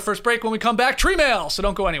 We're going to take our first break. When we come back, Tree Mail, so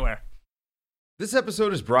don't go anywhere. This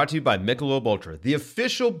episode is brought to you by Michelob Ultra, the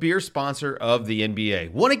official beer sponsor of the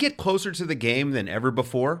NBA. Want to get closer to the game than ever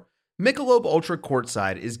before? Michelob Ultra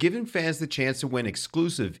Courtside is giving fans the chance to win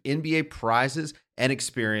exclusive NBA prizes and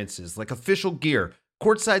experiences like official gear,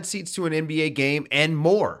 courtside seats to an NBA game, and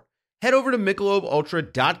more. Head over to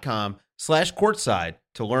MichelobUltra.com/courtside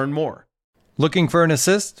to learn more. Looking for an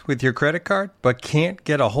assist with your credit card but can't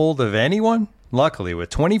get a hold of anyone? Luckily, with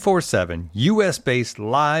 24/7 U.S.-based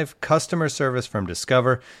live customer service from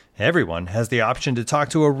Discover, everyone has the option to talk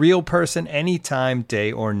to a real person anytime,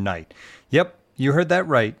 day or night. Yep, you heard that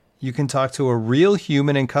right. You can talk to a real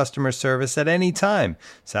human in customer service at any time.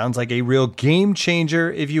 Sounds like a real game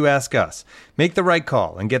changer if you ask us. Make the right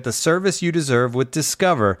call and get the service you deserve with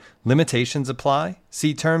Discover. Limitations apply.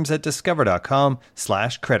 See terms at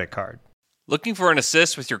discover.com/creditcard. Looking for an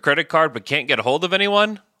assist with your credit card but can't get a hold of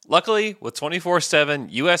anyone? Luckily, with 24/7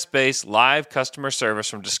 U.S.-based live customer service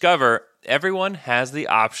from Discover, everyone has the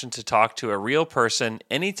option to talk to a real person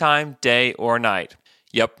anytime, day or night.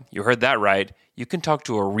 Yep, you heard that right. You can talk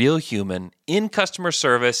to a real human in customer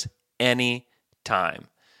service any time.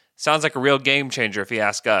 Sounds like a real game changer if you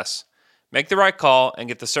ask us. Make the right call and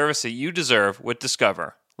get the service that you deserve with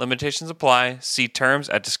Discover. Limitations apply. See terms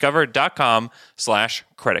at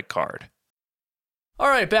discover.com/creditcard. All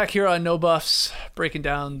right, back here on No Buffs, breaking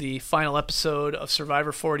down the final episode of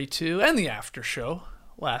Survivor 42 and the after show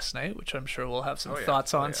last night, which I'm sure we'll have some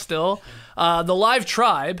thoughts on still. The live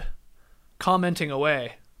tribe commenting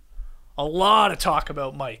away. A lot of talk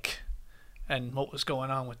about Mike and what was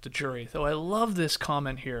going on with the jury. Though I love this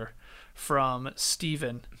comment here from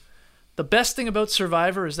Steven. The best thing about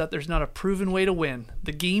Survivor is that there's not a proven way to win.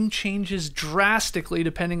 The game changes drastically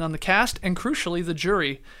depending on the cast and, crucially, the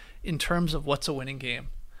jury in terms of what's a winning game.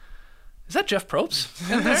 Is that Jeff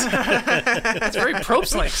Probst in there? That's very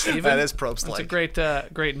Probst-like, Steven. That is Probst-like. That's a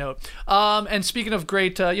great note. And speaking of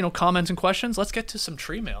great comments and questions, let's get to some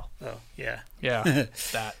tree mail. Oh, yeah. Yeah,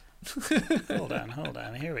 that. Hold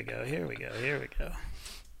on. Here we go.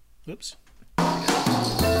 Oops.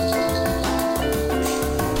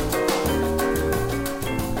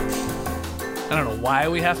 I don't know why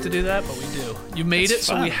we have to do that, but we do. You made it,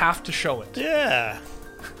 so we have to show it. Yeah.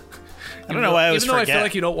 I don't know why I was Even though I feel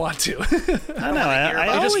like you don't want to. I know.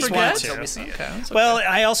 I always want to. Okay. Well,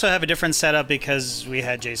 I also have a different setup because we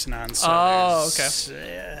had Jason on. So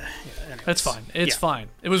okay. That's fine. It's fine.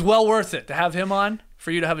 It was well worth it to have him on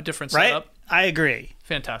for you to have a different setup. Right? I agree.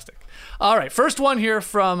 Fantastic. All right. First one here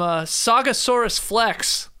from Sagasaurus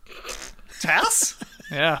Flex. Tass?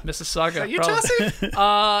 Yeah, Mississauga. Is that you,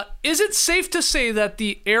 Tassie? Is it safe to say that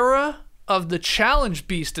the era of the challenge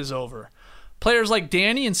beast is over? Players like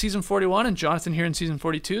Danny in Season 41 and Jonathan here in Season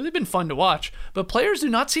 42, they've been fun to watch, but players do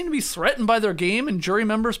not seem to be threatened by their game, and jury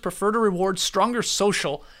members prefer to reward stronger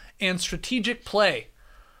social and strategic play.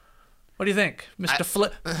 What do you think,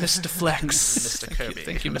 Mr. Mr. Flex? Mr. Kirby.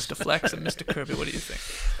 Thank you, Mr. Flex and Mr. Kirby. What do you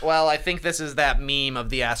think? Well, I think this is that meme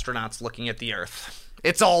of the astronauts looking at the Earth.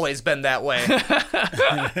 It's always been that way.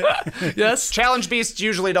 Yes. Challenge Beasts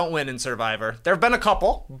usually don't win in Survivor. There have been a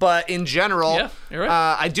couple, but in general, Yeah, you're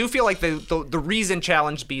right. I do feel like the reason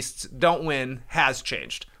Challenge Beasts don't win has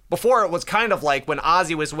changed. Before, it was kind of like when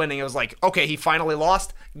Ozzy was winning, it was like, okay, he finally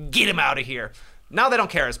lost, get him out of here. Now they don't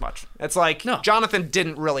care as much. It's like Jonathan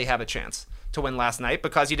didn't really have a chance to win last night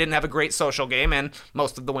because he didn't have a great social game and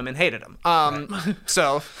most of the women hated him.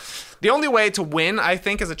 So the only way to win, I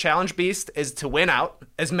think, as a Challenge Beast is to win out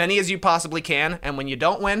as many as you possibly can. And when you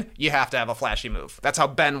don't win, you have to have a flashy move. That's how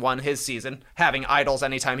Ben won his season, having idols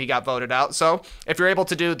anytime he got voted out. So if you're able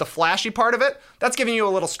to do the flashy part of it, that's giving you a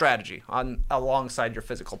little strategy alongside your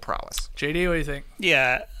physical prowess. JD, what do you think?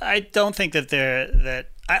 Yeah, I don't think that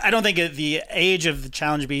I don't think the age of the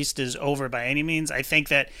Challenge Beast is over by any means. I think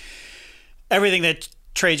that everything that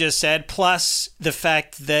Trey just said, plus the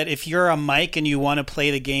fact that if you're a Mike and you want to play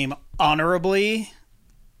the game honorably,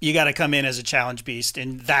 you got to come in as a Challenge Beast,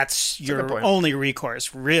 and that's your only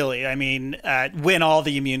recourse, really. I mean, win all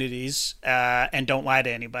the immunities and don't lie to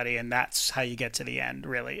anybody, and that's how you get to the end,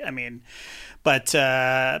 really. I mean, but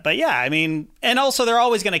yeah, I mean, and also they're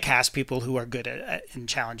always going to cast people who are good in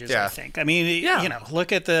challenges, I think. I mean, you know,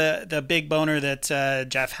 look at the big boner that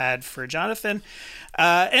Jeff had for Jonathan.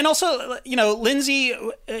 And also, you know, Lindsay,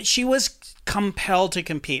 she was compelled to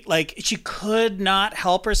compete. Like, she could not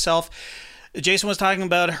help herself. Jason was talking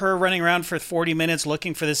about her running around for 40 minutes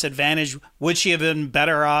looking for this advantage. Would she have been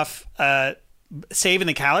better off saving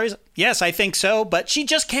the calories? Yes, I think so. But she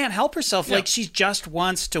just can't help herself. Yeah. Like, she just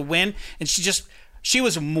wants to win. And she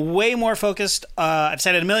was way more focused, I've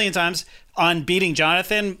said it a million times, on beating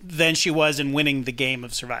Jonathan than she was in winning the game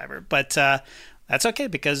of Survivor. But that's okay,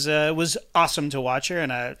 because it was awesome to watch her,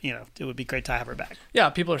 and you know, it would be great to have her back. Yeah,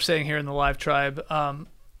 people are saying here in the live tribe,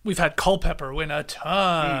 we've had Culpepper win a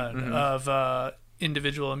ton of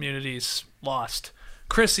individual immunities lost.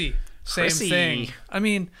 Chrissy, same thing. I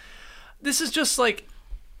mean, this is just like,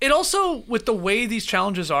 it also, with the way these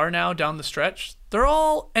challenges are now down the stretch, they're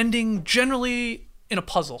all ending generally in a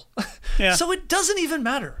puzzle. Yeah. So it doesn't even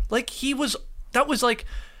matter. Like, it was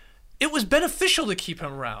beneficial to keep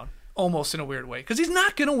him around. Almost in a weird way, because he's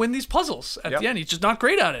not going to win these puzzles at the end. He's just not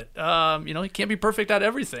great at it. You know, he can't be perfect at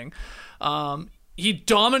everything. He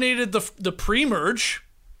dominated the pre-merge,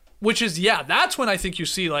 which is, that's when I think you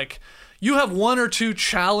see, like, you have one or two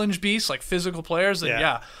Challenge Beasts, like physical players,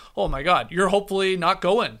 that, oh my God, you're hopefully not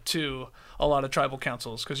going to a lot of tribal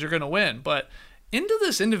councils because you're going to win. But into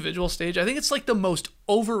this individual stage, I think it's like the most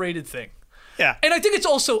overrated thing. Yeah. And I think it's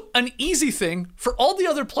also an easy thing for all the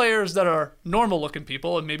other players that are normal looking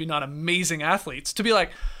people and maybe not amazing athletes to be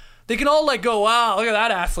like, they can all like go, wow, look at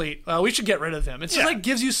that athlete. We should get rid of him. It's just like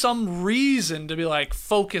gives you some reason to be like,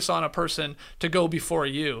 focus on a person to go before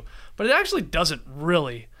you. But it actually doesn't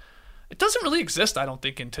really exist, I don't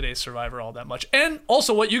think, in today's Survivor all that much. And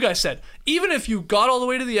also what you guys said, even if you got all the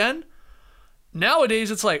way to the end,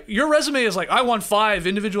 nowadays it's like, your resume is like, I won 5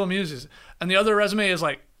 individual immunities. And the other resume is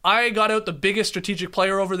like, I got out the biggest strategic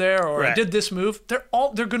player over there, or I did this move. They're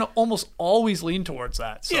going to almost always lean towards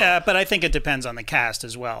that. So. Yeah, but I think it depends on the cast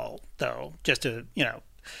as well, though. Just to, you know,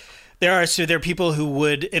 there are people who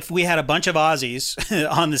would, if we had a bunch of Aussies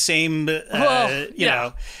on the same, you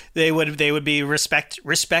know, they would be respect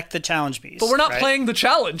the Challenge Beast. But we're not playing the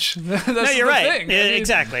challenge. That's no, you're right. Thing.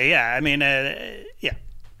 Exactly. Yeah. I mean, yeah.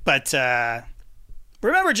 But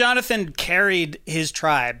remember, Jonathan carried his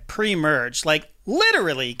tribe pre-merge, like.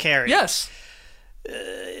 Literally carried. Yes.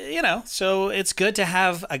 You know, so it's good to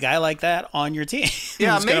have a guy like that on your team.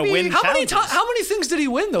 Yeah, who's going to win challenges. How many things did he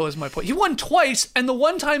win, though, is my point. He won twice, and the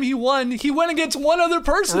one time he won against one other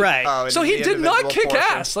person. Right. So he did not kick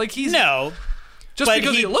ass. Like, he's... No. Just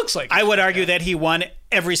because he looks like it. I would argue that he won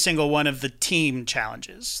every single one of the team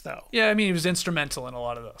challenges, though. Yeah, I mean, he was instrumental in a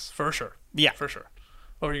lot of those, for sure. Yeah. For sure.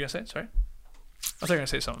 What were you going to say? Sorry? I was going to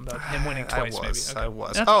say something about him winning twice, maybe. Okay. I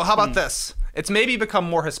was. Oh, how about this? It's maybe become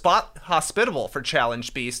more hospitable for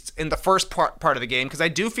Challenge Beasts in the first part of the game, because I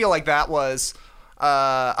do feel like that was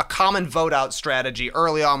a common vote out strategy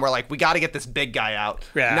early on. We're like, we got to get this big guy out.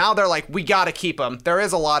 Yeah. Now they're like, we got to keep him. There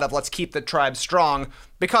is a lot of let's keep the tribe strong,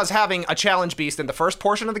 because having a challenge beast in the first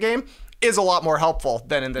portion of the game is a lot more helpful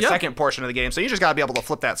than in the second portion of the game. So you just got to be able to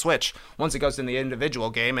flip that switch once it goes in the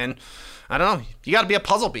individual game. And I don't know, you got to be a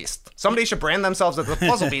puzzle beast. Somebody should brand themselves as a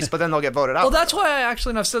puzzle beast, but then they'll get voted out. Well, that's why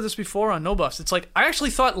and I've said this before on No Buffs, it's like, I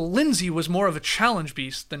actually thought Lindsay was more of a challenge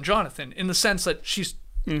beast than Jonathan, in the sense that she's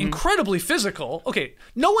incredibly physical. Okay,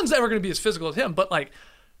 no one's ever going to be as physical as him, but like,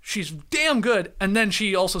 she's damn good, and then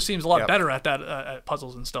she also seems a lot better at that, at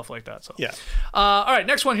puzzles and stuff like that. So yeah. All right,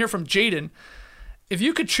 next one here from Jaden. If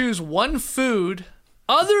you could choose one food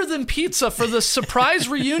other than pizza for the surprise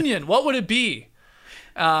reunion, what would it be?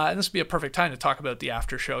 And this would be a perfect time to talk about the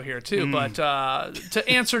after show here too. But to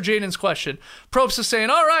answer Jaden's question, Probst is saying,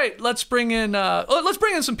 "All right, let's bring in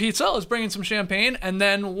some pizza, let's bring in some champagne, and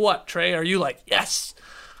then what?" Trey, are you like, yes?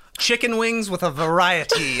 Chicken wings with a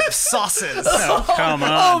variety of sauces. Oh, come on.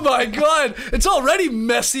 Oh my God. It's already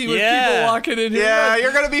messy with people walking in here. Yeah,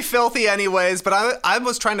 you're going to be filthy anyways, but I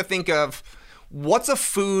was trying to think of what's a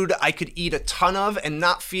food I could eat a ton of and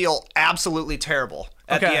not feel absolutely terrible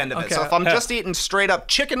at the end of it. So if I'm just eating straight up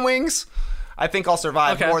chicken wings, I think I'll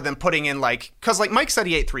survive more than putting in because Mike said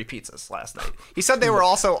he ate 3 pizzas last night. He said they were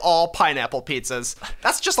also all pineapple pizzas.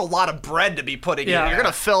 That's just a lot of bread to be putting in. You're going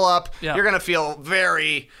to fill up. Yeah. You're going to feel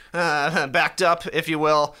very backed up, if you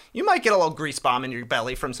will. You might get a little grease bomb in your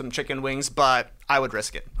belly from some chicken wings, but I would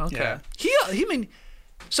risk it. Okay. Yeah.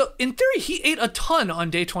 So in theory, he ate a ton on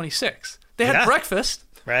day 26. They had breakfast.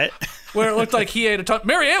 Right. Where it looked like he ate a ton.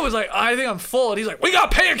 Marianne was like, I think I'm full. And he's like, we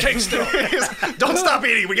got pancakes still. Don't stop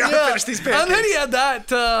eating. We got to finish these pancakes. And then he had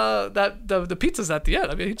the pizzas at the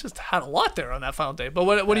end. I mean, he just had a lot there on that final day. But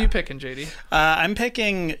what are you picking, JD? I'm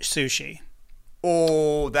picking sushi.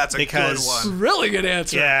 Oh, that's a good one. Really good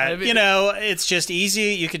answer. Yeah, I mean, it's just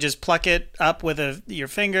easy. You could just pluck it up with your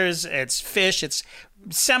fingers. It's fish. It's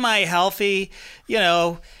semi-healthy,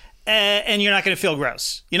 and you're not going to feel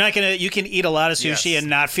gross. You can eat a lot of sushi and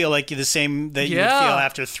not feel like you're the same that you would feel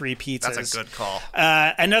after 3 pizzas. That's a good call.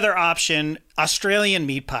 Another option, Australian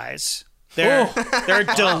meat pies. They're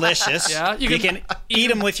delicious. Yeah, you can eat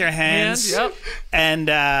them with your hands. And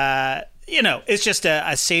it's just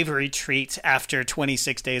a savory treat after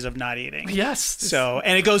 26 days of not eating. Yes. So,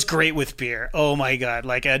 and it goes great with beer. Oh my God.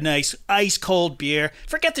 Like a nice ice cold beer.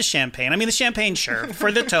 Forget the champagne. I mean, the champagne, sure,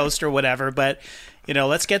 for the toast or whatever, but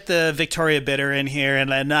let's get the Victoria Bitter in here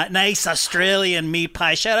and a nice Australian meat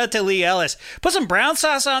pie. Shout out to Lee Ellis. Put some brown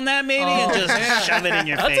sauce on that maybe and just shove it in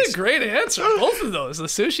your face. That's a great answer. Both of those, the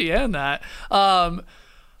sushi and that.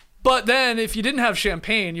 But then, if you didn't have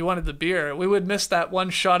champagne, you wanted the beer, we would miss that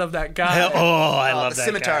one shot of that guy. Oh, I love that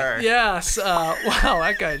scimitar. guy. Yes. Wow,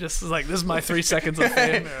 that guy just is like, this is my 3 seconds of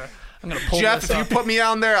fame. I'm going to pull Jeff, this if up. you put me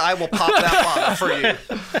on there, I will pop that bottle for you.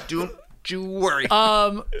 Don't you worry.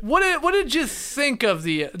 What did you think of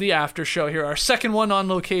the after show here? Our second one on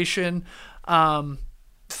location.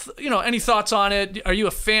 Any thoughts on it? Are you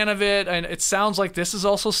a fan of it? And it sounds like this is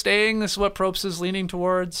also staying. This is what Probst is leaning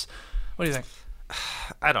towards. What do you think?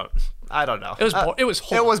 I don't know. It was boring. It was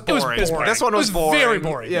boring. This one was boring. Very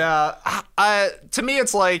boring. Yeah. To me,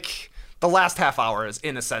 it's like the last half hour is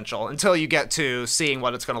inessential until you get to seeing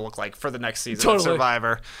what it's going to look like for the next season of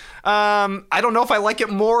Survivor. I don't know if I like it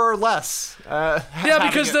more or less.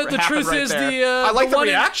 Because the truth is I like the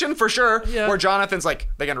reaction for sure. Yeah. Where Jonathan's like,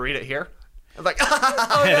 "They gonna read it here?" I'm like,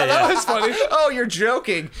 "Oh yeah, that was funny." Oh, you're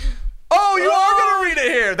joking. Oh, you are going to read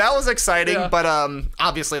it here. That was exciting, but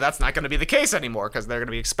obviously that's not going to be the case anymore because they're going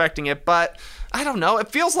to be expecting it. But I don't know. It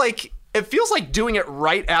feels like doing it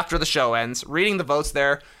right after the show ends, reading the votes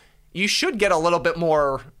there. You should get a little bit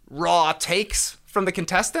more raw takes from the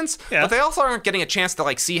contestants, but they also aren't getting a chance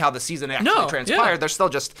to see how the season actually transpired. They're still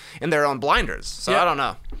just in their own blinders. So I don't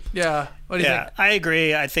know. Yeah. What do you think? I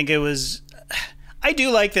agree. I think it was... I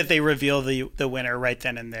do like that they reveal the winner right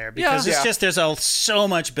then and there because it's just there's so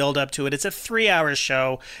much build up to it. It's a 3-hour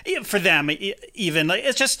show for them. Even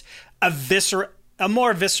it's just a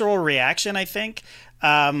more visceral reaction, I think.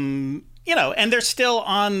 And they're still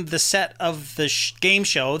on the set of the game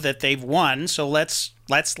show that they've won. So let's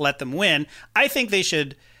let them win. I think they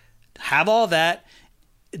should have all that.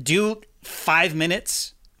 Do 5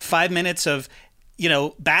 minutes of.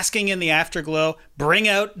 Basking in the afterglow, bring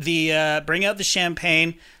out the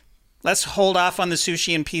champagne. Let's hold off on the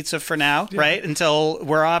sushi and pizza for now, right? Until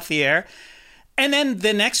we're off the air. And then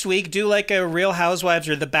the next week, do like a Real Housewives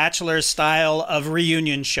or The Bachelor style of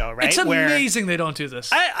reunion show, right? It's amazing they don't do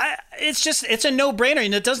this. It's a no-brainer,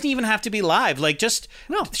 and it doesn't even have to be live. Just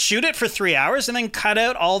shoot it for 3 hours and then cut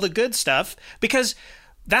out all the good stuff because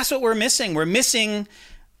that's what we're missing. We're missing.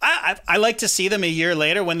 I like to see them a year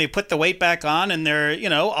later when they put the weight back on and they're,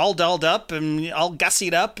 all dolled up and all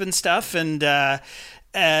gussied up and stuff. And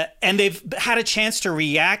they've had a chance to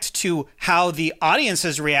react to how the audience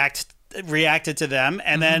has reacted to them.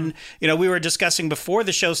 And then, we were discussing before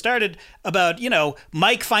the show started about,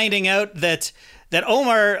 Mike finding out that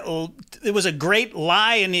Omar, it was a great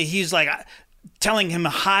lie. And he's like, telling him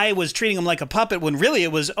Hai was treating him like a puppet when really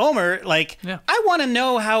it was Omar. Like, I want to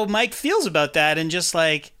know how Mike feels about that and just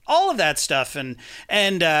like all of that stuff. And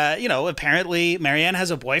apparently Marianne has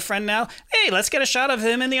a boyfriend now. Hey, let's get a shot of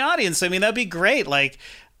him in the audience. I mean, that'd be great. Like,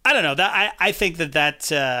 I don't know. I think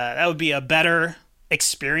that would be a better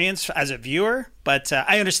experience as a viewer, but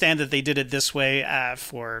I understand that they did it this way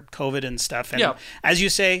for COVID and stuff. And as you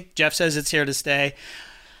say, Jeff says it's here to stay.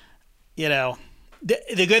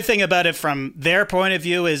 The good thing about it from their point of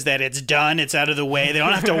view is that it's done. It's out of the way. They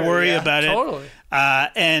don't have to worry about it.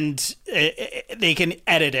 And they can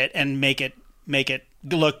edit it and make it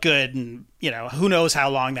look good. And, who knows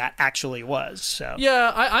how long that actually was. So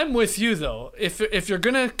yeah, I'm with you, though. If you're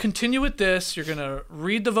going to continue with this, you're going to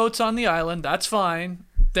read the votes on the island. That's fine.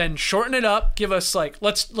 Then shorten it up. Give us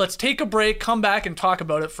let's take a break, come back and talk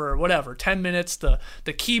about it for 10 minutes, the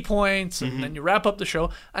key points, and then you wrap up the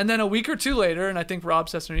show. And then a week or two later, and I think Rob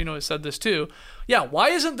Cesternino has said this too. Yeah,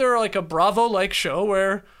 why isn't there like a Bravo-like show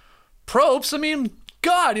where Probst? I mean,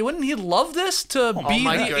 God, wouldn't he love this to be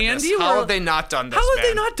the goodness. Andy? How have they not done this? How have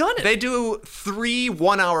they not done it? They do 3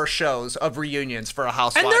 1-hour shows of reunions for a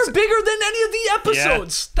Housewives, and they're bigger than any of the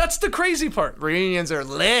episodes. Yeah. That's the crazy part. Reunions are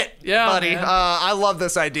lit, buddy. I love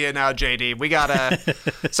this idea now, JD. We gotta.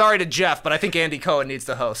 Sorry to Jeff, but I think Andy Cohen needs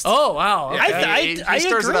to host. Oh wow! Yeah, I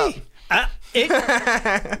stirs agree. it up.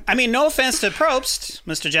 I mean, no offense to Probst,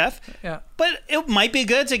 Mr. Jeff, but it might be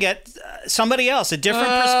good to get somebody else, a different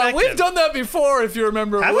perspective. We've done that before, if you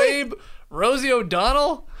remember. Rosie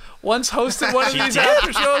O'Donnell once hosted one of these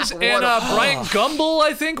after shows, and Bryant Gumbel,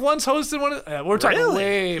 I think, once hosted one of. We're talking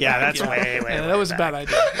way back. Yeah, that's way that was a bad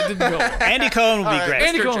idea. It didn't go well. Andy Cohen would be great.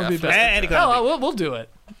 Andy Cohen would be best. Andy Cohen we'll do it.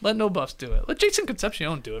 Let No Buffs do it. Let Jason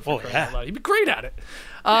Concepcion do it. He'd be great at it.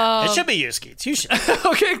 It should be you, Skeets. You should.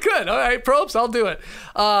 Okay, good. All right, Probst, I'll do it.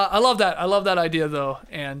 I love that. I love that idea, though.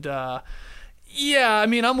 And I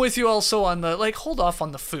mean, I'm with you also on the hold off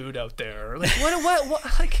on the food out there. Like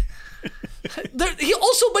what like. He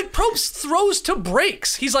also Probst throws to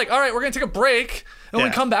breaks. He's like, all right, we're gonna take a break, and when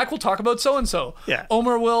we come back, we'll talk about so and so. Yeah.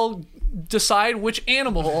 Omar will decide which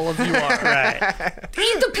animal all of you are. Right.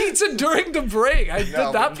 Eat the pizza during the break.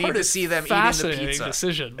 That part is see them fascinating eating the pizza.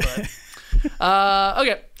 Decision. But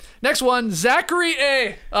okay, next one, Zachary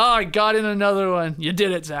A. Oh, I got in another one. You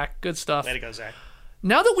did it, Zach. Good stuff. Way to go, Zach.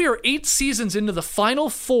 Now that we are 8 seasons into the final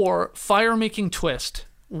 4 fire-making twist,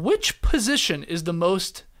 which position is the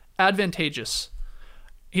most advantageous?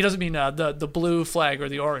 He doesn't mean the blue flag or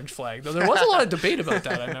the orange flag, though there was a lot of debate about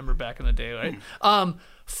that, I remember back in the day, right?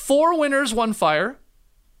 4 winners won fire,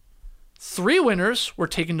 3 winners were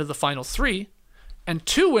taken to the final 3, and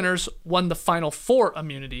 2 winners won the final 4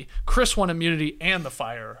 immunity. Chris won immunity and the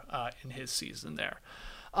fire in his season there.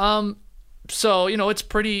 So, it's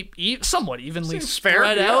pretty somewhat evenly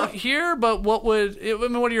spread out here, but what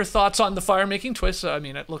are your thoughts on the fire-making twist? I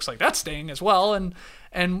mean, it looks like that's staying as well,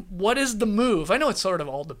 and what is the move? I know it's sort of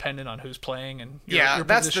all dependent on who's playing and your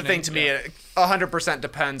that's the thing to me. It 100%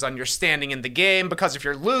 depends on your standing in the game, because if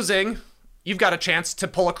you're losing, you've got a chance to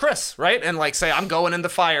pull a Chris, right? And say, I'm going in the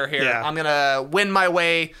fire here. Yeah. I'm going to win my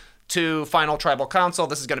way to final tribal council.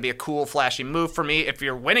 This is going to be a cool, flashy move for me. If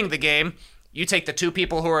you're winning the game, you take the 2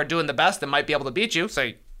 people who are doing the best and might be able to beat you.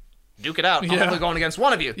 Say, duke it out. I'm only going against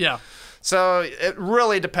one of you. Yeah. So it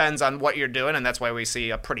really depends on what you're doing, and that's why we see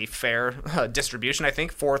a pretty fair distribution, I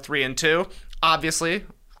think, 4, 3, and 2. Obviously,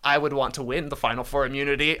 I would want to win the Final 4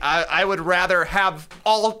 immunity. I would rather have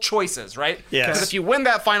all choices, right? Yes. Because if you win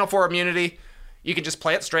that Final 4 immunity, you can just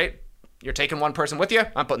play it straight. You're taking one person with you.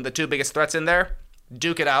 I'm putting the 2 biggest threats in there.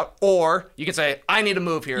 Duke it out. Or you can say, I need a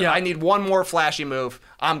move here. I need one more flashy move.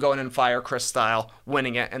 I'm going in fire Chris style,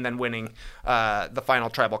 winning it, and then winning the final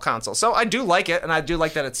tribal council. So I do like it, and I do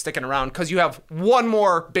like that it's sticking around, because you have one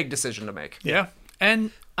more big decision to make. Yeah.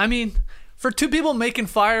 And I mean, for 2 people making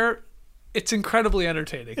fire, it's incredibly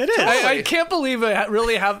entertaining. It is. I can't believe it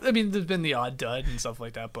really I mean, there's been the odd dud and stuff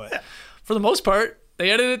like that, but for the most part, they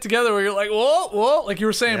edited it together where you're like, whoa, like you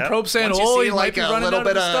were saying, Probst saying, once you see he might be running a little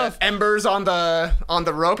bit of stuff. Embers on the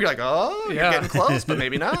rope, you're like, you're getting close, but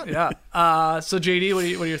maybe not. Yeah. So JD,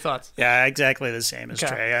 what are your thoughts? Yeah, exactly the same as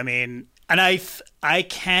Trey. I mean, and I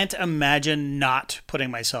can't imagine not putting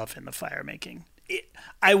myself in the fire making.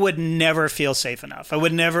 I would never feel safe enough. I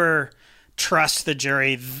would never trust the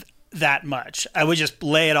jury that much. I would just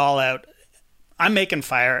lay it all out. I'm making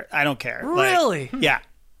fire. I don't care. Really? Yeah.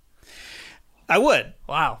 I would.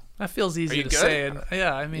 Wow. That feels easy to say. And,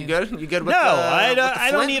 yeah, I mean, you good? You good with no,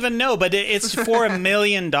 I don't even know. But it's for $1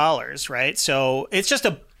 million, right? So it's just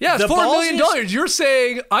a it's $4 million. You're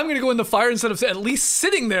saying I'm going to go in the fire instead of at least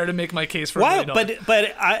sitting there to make my case for $1 million.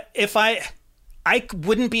 But if I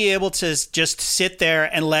wouldn't be able to just sit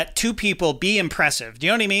there and let two people be impressive. Do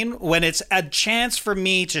you know what I mean? When it's a chance for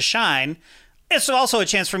me to shine, it's also a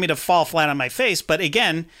chance for me to fall flat on my face. But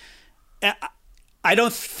again, I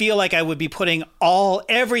don't feel like I would be putting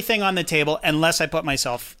everything on the table unless I put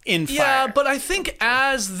myself in fire. Yeah, but I think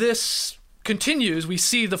as this continues, we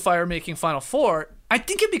see the fire-making Final Four, I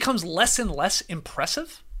think it becomes less and less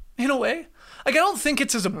impressive in a way. Like, I don't think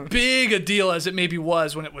it's as big a deal as it maybe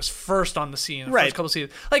was when it was first on the scene in the first couple of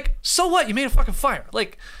seasons. Like, so what? You made a fucking fire.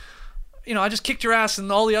 Like, you know, I just kicked your ass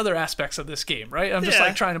in all the other aspects of this game, right? I'm just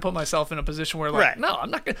like trying to put myself in a position where, like, no,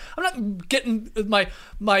 I'm not getting my,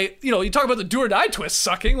 you know, you talk about the do or die twist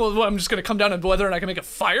sucking. Well, I'm just going to come down to whether or not I can make a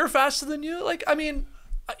fire faster than you. Like, I mean,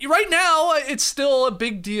 right now it's still a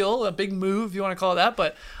big deal, a big move, if you want to call it that.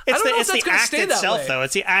 But I don't know if that's going to stay that way. Though.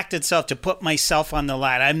 It's the act itself to put myself on the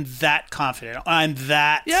line. I'm that confident. I'm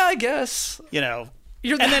that. Yeah, I guess. You know.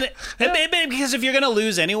 Because if you're going to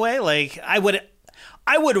lose anyway, like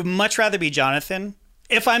I would much rather be Jonathan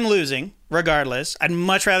if I'm losing, regardless. I'd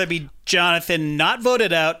much rather be Jonathan not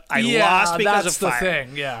voted out. I lost because of fire. That's the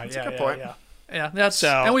thing. Yeah, that's a good point. Yeah, that's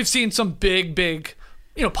so. And we've seen some big,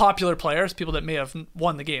 you know, popular players, people that may have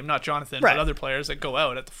won the game, not Jonathan, but other players that go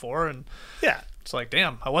out at the 4, and it's like,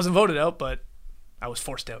 damn, I wasn't voted out, but I was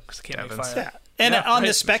forced out because I can't make fire. Yeah. And on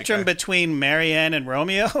the spectrum between Marianne and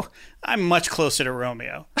Romeo, I'm much closer to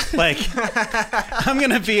Romeo. Like, I'm going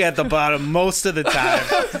to be at the bottom most of the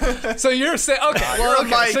time. So you're saying,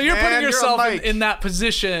 so you're putting yourself in that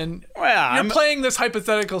position. Well, you're playing this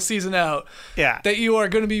hypothetical season out. Yeah. That you are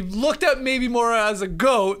going to be looked at maybe more as a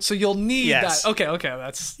GOAT, so you'll need that. Okay,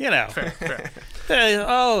 that's fair.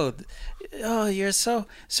 Oh, you're so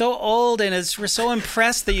old, and we're so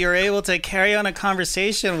impressed that you're able to carry on a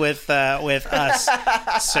conversation with us,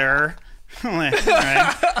 sir. All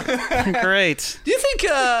right. Great. Do you think?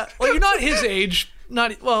 Well, you're not his age.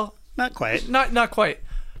 Not quite. Not quite.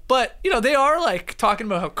 But you know, they are like talking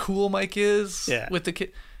about how cool Mike is with the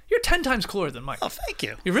kid. You're 10 times cooler than Mike. Oh, thank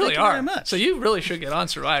you. You really thank are. You very much. So you really should get on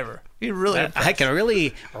Survivor. You really. I can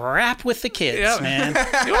really rap with the kids, man.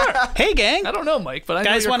 You are. Hey, gang. I don't know, Mike, but I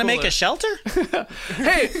guys want to make a shelter.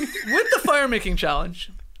 Hey, with the fire making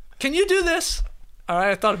challenge, can you do this? All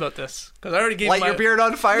right, I thought about this because I already gave your beard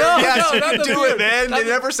on fire. Yes, you can do it, man. They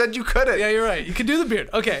never said you couldn't. Yeah, you're right. You can do the beard.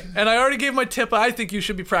 Okay, and I already gave my tip. I think you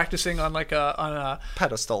should be practicing on a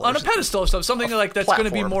pedestal, or something, something like that's going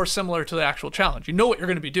to be more similar to the actual challenge. You know what you're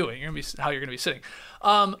going to be doing. How you're going to be sitting.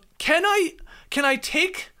 Can I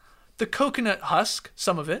take the coconut husk?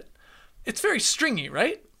 Some of it. It's very stringy,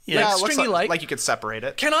 right? Yeah, like stringy like you could separate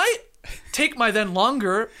it. Can I take my then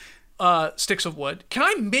longer sticks of wood? Can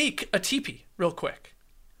I make a teepee real quick?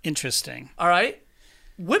 Interesting. All right.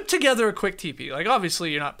 Whip together a quick teepee. Like,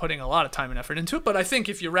 obviously, you're not putting a lot of time and effort into it, but I think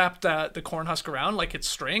if you wrap the corn husk around like it's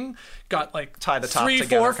string, got like tie the top 3,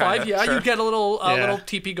 together, 4, 5, you get a little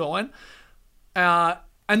teepee going, and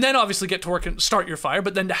then obviously get to work and start your fire.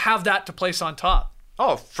 But then to have that to place on top.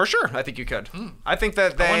 Oh, for sure. I think you could. I think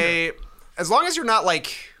that as long as you're not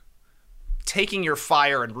like taking your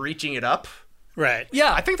fire and reaching it up. Right.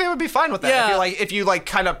 Yeah, I think they would be fine with that. Yeah. If you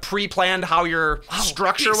kind of pre-planned how your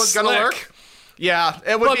structure was going to work. Yeah,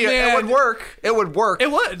 it would work. It would work. It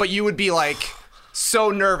would. But you would be like so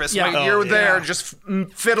nervous when you're there just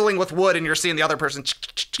fiddling with wood and you're seeing the other person.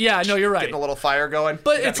 Yeah, no, you're right. Getting a little fire going.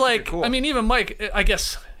 But it's like, cool. I mean, even Mike, I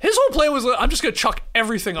guess his whole plan was, I'm just going to chuck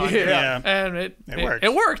everything on here. Yeah. And it worked.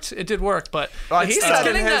 It worked. It did work. But he said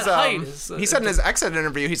in his exit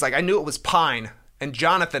interview, he's like, I knew it was pine. And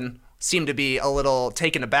Jonathan seemed to be a little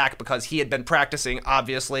taken aback because he had been practicing,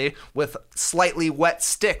 obviously, with slightly wet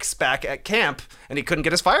sticks back at camp, and he couldn't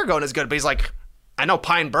get his fire going as good. But he's like, I know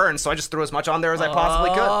pine burns, so I just threw as much on there as I possibly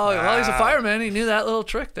could. Oh, well, he's a fireman. He knew that little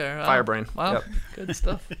trick there. Fire brain. Wow, yep. Good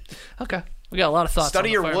stuff. Okay. We got a lot of thoughts.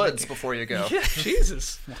 Study your woods making. Before you go. Yeah,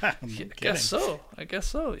 Jesus. I guess so.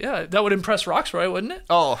 Yeah, that would impress Roxroy, wouldn't it?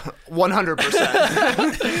 Oh,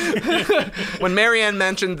 100%. When Marianne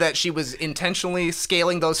mentioned that she was intentionally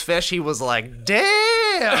scaling those fish, he was like,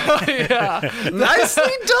 damn. Yeah.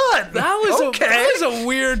 Nicely done. That was a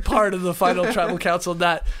weird part of the final tribal council,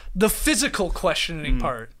 that the physical questioning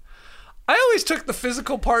part. I always took the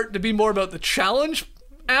physical part to be more about the challenge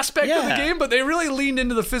aspect of the game, but they really leaned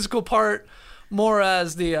into the physical part more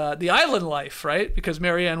as the island life, right? Because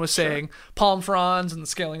Marianne was saying palm fronds and the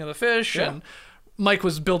scaling of the fish, and Mike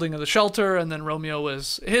was building the shelter, and then Romeo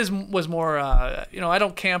was more, I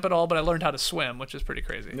don't camp at all, but I learned how to swim, which is pretty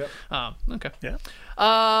crazy. Yep. Okay. Yeah.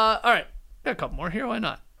 All right. Got a couple more here. Why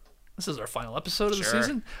not? This is our final episode of the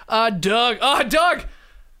season. Doug. Oh, Doug.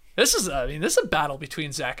 This is a battle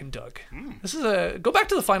between Zach and Doug. Go back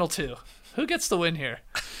to the final two. Who gets the win here?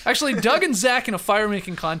 Actually, Doug and Zach in a fire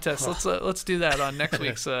making contest. Let's do that on next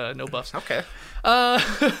week's No Buffs. Okay.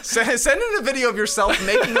 Send in a video of yourself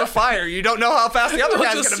making a fire. You don't know how fast the other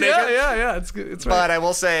guy's going to make it. Yeah. It's good. It's right. But I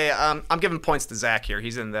will say, I'm giving points to Zach here.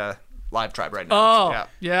 He's in the live tribe right now. Oh,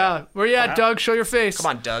 yeah. Where you at, Doug? Show your face. Come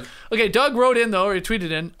on, Doug. Okay, Doug wrote in, though, or he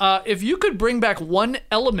tweeted in, if you could bring back one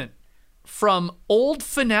element from old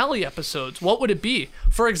finale episodes, what would it be?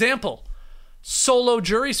 For example, solo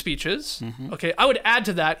jury speeches. Okay, I would add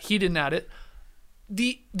to that. He didn't add it.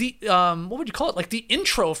 The what would you call it? Like the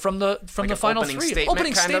intro from the final three.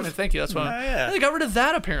 Opening statement. Thank you. That's what they got rid of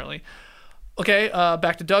that apparently. Okay,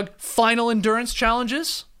 back to Doug. Final endurance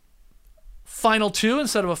challenges. Final 2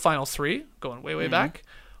 instead of a final 3, going way back,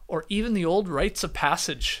 or even the old rites of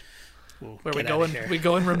passage. Where we go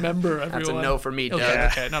and remember everyone. That's a no for me, Doug.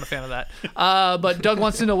 Okay, not a fan of that. But Doug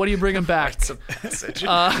wants to know, what are you bringing back? That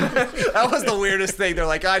was the weirdest thing. They're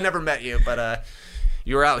like, I never met you, but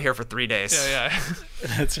you were out here for 3 days. Yeah.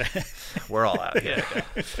 That's right. We're all out here.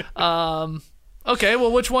 Okay,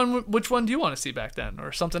 well, which one do you want to see back then,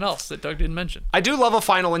 or something else that Doug didn't mention? I do love a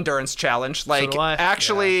final endurance challenge. Like, so do I.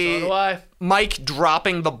 actually, so do I. Mike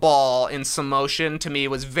dropping the ball in some motion to me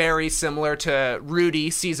was very similar to Rudy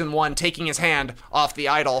season 1 taking his hand off the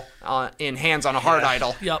idol in Hands on a Hard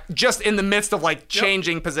Idol. Yep. Just in the midst of like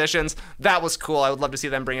changing positions. That was cool. I would love to see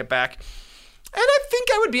them bring it back. And I think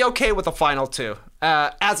I would be okay with the final 2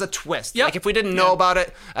 as a twist. Like, if we didn't know about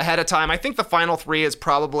it ahead of time, I think the final 3 is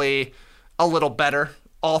probably a little better,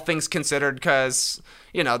 all things considered, because,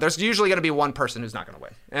 there's usually going to be one person who's not going to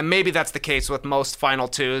win. And maybe that's the case with most final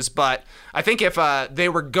 2s, but I think if they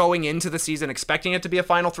were going into the season expecting it to be a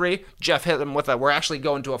final 3, Jeff hit them with we're actually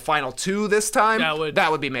going to a final 2 this time, that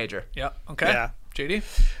would be major. Yep. Okay. Yeah. JD?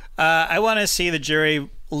 I want to see the jury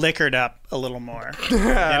liquored up a little more. You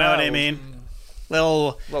know what I mean?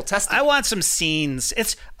 Little testy. I want some scenes.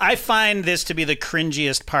 I find this to be the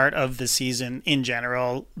cringiest part of the season in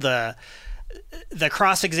general. The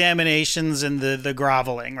cross-examinations and the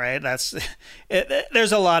groveling, right?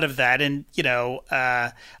 There's a lot of that, and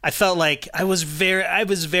I felt like I was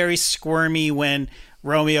very squirmy when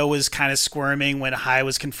Romeo was kind of squirming when Hai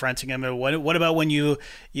was confronting him. What about when you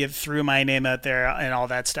threw my name out there and all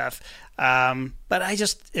that stuff? But I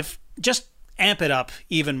just amp it up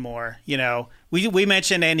even more. We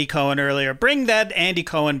mentioned Andy Cohen earlier. Bring that Andy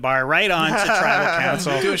Cohen bar right on to Tribal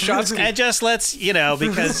Council. Do a shot ski. And just let's,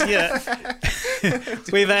 because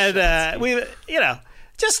we've had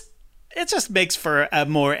it just makes for a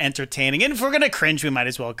more entertaining. And if we're gonna cringe, we might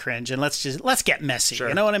as well cringe, and let's get messy. Sure.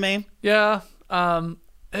 You know what I mean? Yeah.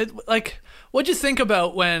 What'd you think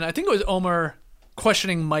about when I think it was Omar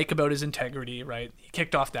questioning Mike about his integrity? Right, he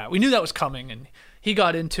kicked off that. We knew that was coming, and he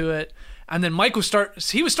got into it. And then Mike was starting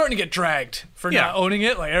to get dragged for not owning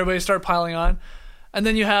it. Like, everybody started piling on. And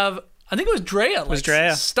then you have, I think it was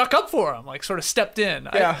Drea. Stuck up for him, sort of stepped in.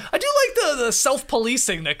 Yeah. I do like the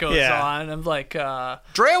self-policing that goes on. And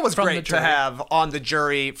Drea was great to have on the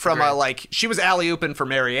jury from she was alley-ooping for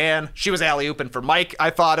Marianne. She was alley-ooping for Mike.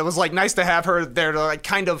 I thought it was nice to have her there to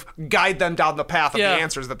kind of guide them down the path of the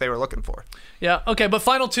answers that they were looking for. Yeah, okay, but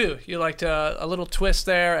final 2. You liked a little twist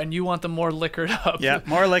there, and you want them more liquored up. Yeah,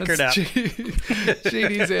 more liquored up.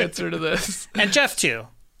 JD's answer to this. And Jeff, too.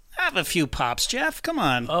 Have a few pops, Jeff. Come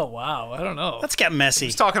on. Oh, wow. I don't know. Let's get messy.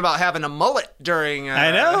 He's talking about having a mullet during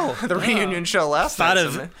the reunion show last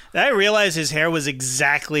night. I realized his hair was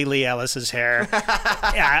exactly Lee Ellis's hair.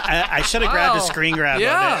 I should have grabbed a screen grab of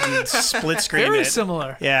it and split screen Very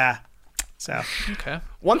similar. Yeah. So okay.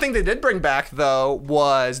 One thing they did bring back, though,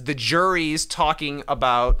 was the juries talking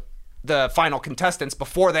about the final contestants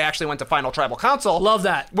before they actually went to final tribal council. Love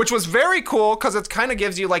that. Which was very cool because it kind of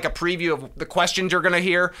gives you a preview of the questions you're going to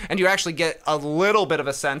hear, and you actually get a little bit of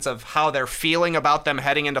a sense of how they're feeling about them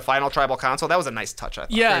heading into final tribal council. That was a nice touch, I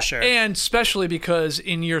thought. Yeah, for sure. And especially because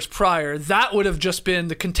in years prior, that would have just been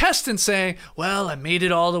the contestants saying, well, I made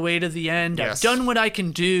it all the way to the end. Yes. I've done what I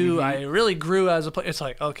can do. Mm-hmm. I really grew as a player. It's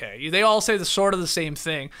okay. They all say the same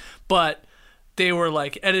thing, but they were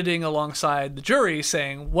editing alongside the jury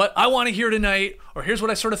saying what I want to hear tonight, or here's what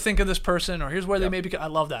I sort of think of this person, or here's where they may be. I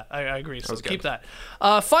love that. I agree. So keep that.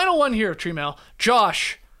 Final one here, Tree Mail.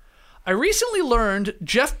 Josh, I recently learned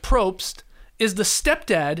Jeff Probst is the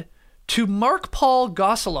stepdad to Mark Paul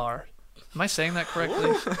Gosselaar. Am I saying that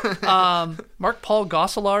correctly? Mark Paul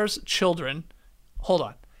Gosselaar's children. Hold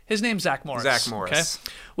on. His name's Zach Morris. Zach Morris.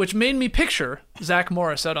 Okay? Which made me picture Zach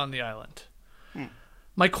Morris out on the island.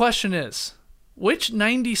 My question is, which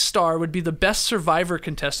 90s star would be the best Survivor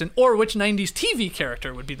contestant, or which 90s TV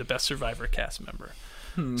character would be the best Survivor cast member?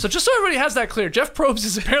 So just so everybody has that clear, Jeff Probst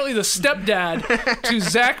is apparently the stepdad to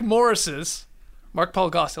Zach Morris's, Mark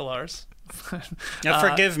Paul Gosselaar's. Now,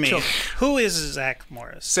 forgive me. Children. Who is Zach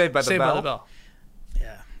Morris? Saved by the Bell.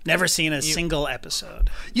 Yeah. Never seen a single episode.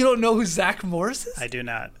 You don't know who Zach Morris is? I do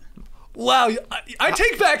not. Wow, I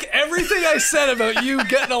take back everything I said about you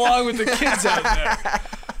getting along with the kids out there.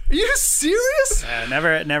 Are you serious?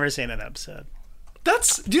 Never seen an episode.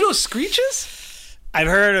 Do you know Screeches? I've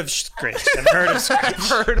heard of Screech. I've heard of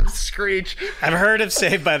Screech. I've heard of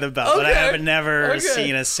Saved by the Bell, but I have never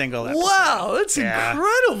seen a single episode. Wow, that's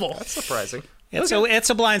incredible. That's surprising. It's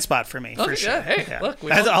a blind spot for me, for sure. Yeah, hey, look.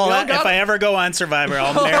 If I ever go on Survivor,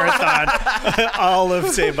 I'll marathon all of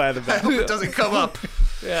Saved by the Bell. It doesn't come up.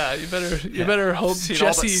 Yeah, you better hope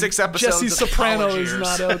Jesse Soprano is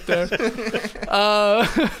not out there.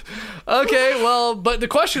 Okay, well, but the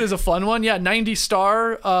question is a fun one. Yeah, 90s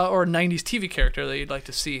star or 90s TV character that you'd like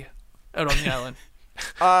to see out on the island.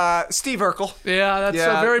 Steve Urkel. Yeah, that's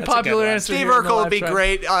a very popular answer. Steve Urkel would be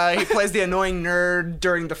great. He plays the annoying nerd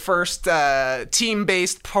during the first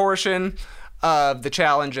team-based portion of the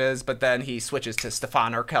challenges, but then he switches to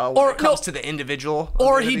Stefan Urkel when it comes to the individual.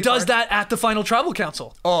 Or he does that at the final tribal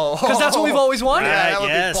council. Oh. Because that's what we've always wanted.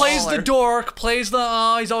 Yes. Plays the dork, plays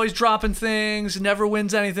the, he's always dropping things, never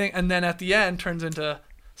wins anything, and then at the end turns into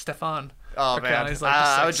Stefan. Oh, Urkel. man. He's like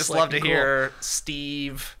I would just love to hear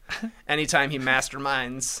Steve anytime he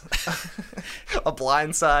masterminds a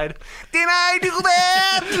blind side. Did I do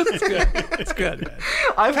that? It's good, man.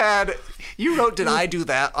 I've had... You wrote "Did I do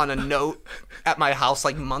that" on a note at my house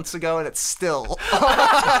like months ago, and it's still on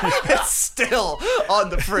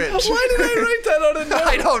the fridge. Why did I write that on a note?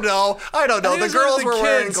 I don't know. The girls were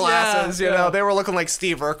wearing glasses. Yeah, you know, they were looking like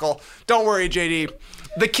Steve Urkel. Don't worry, JD.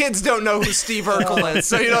 The kids don't know who Steve Urkel is,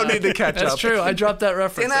 so you don't need to catch up. That's true. I dropped that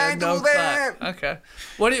reference. Did I do that? Okay.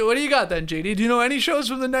 What do you got then, JD? Do you know any shows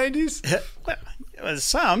from the 90s?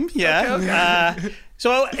 Some, yeah. Okay.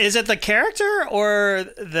 So is it the character or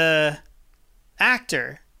the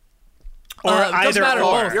actor? Or either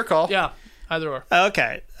or? Your call. Yeah, either or.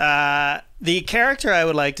 Okay. The character I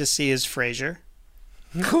would like to see is Frasier.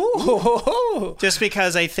 Cool. Just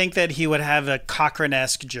because I think that he would have a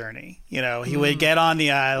Cochrane-esque journey. You know, he would get on the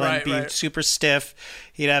island, be super stiff.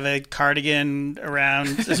 He'd have a cardigan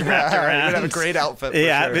around, just wrapped around. He'd have a great outfit.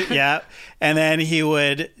 Yeah. And then he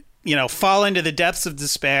would, fall into the depths of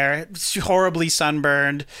despair, horribly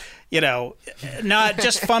sunburned. Not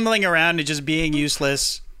just fumbling around and just being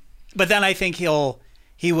useless. But then I think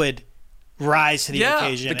he would rise to the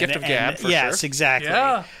occasion. The gift of gab, for yes, sure. Exactly.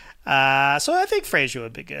 Yeah. So I think Frasier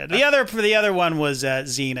would be good. The other one was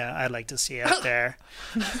Xena. I'd like to see out there.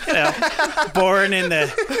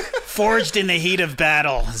 Forged in the heat of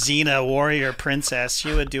battle. Xena, warrior princess.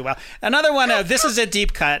 She would do well. Another one. This is a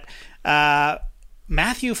deep cut.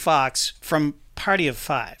 Matthew Fox from Party of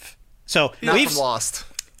Five. So Not from Lost.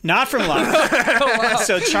 Not from Lost.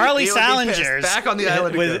 So Charlie Salinger back on the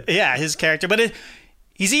island again. His character, but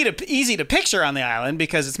he's easy to picture on the island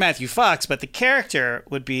because it's Matthew Fox, but the character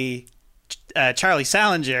would be Charlie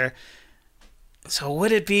Salinger. So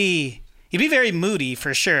would it be? He'd be very moody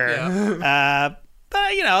for sure. Yeah.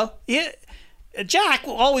 But Jack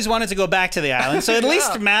always wanted to go back to the island, so at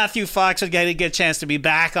least Matthew Fox would get a chance to be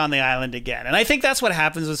back on the island again. And I think that's what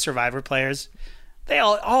happens with Survivor players.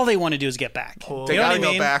 All they want to do is get back. They gotta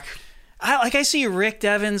go back. I see Rick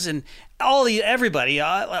Devens and everybody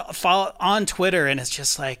follow on Twitter, and it's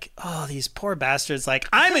just like, oh, these poor bastards. Like,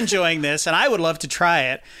 I'm enjoying this, and I would love to try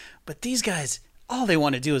it, but these guys, all they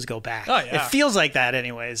want to do is go back. Oh, yeah. It feels like that,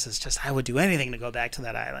 anyways. It's just I would do anything to go back to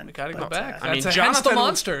that island. We gotta go back. Hence the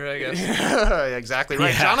monster, I guess. Yeah, exactly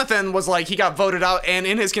right. Yeah. Jonathan was like, he got voted out, and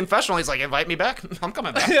in his confessional, he's like, invite me back. I'm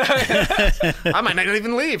coming back. I might not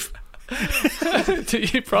even leave.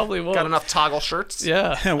 You probably won't. Got enough toggle shirts.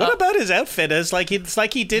 Yeah. What about his outfit? It's like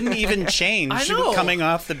he didn't even change. I know. Coming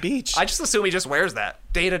off the beach. I just assume he just wears that.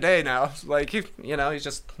 day to day now. Like, he's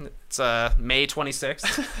just, it's May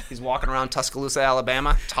 26th. He's walking around Tuscaloosa,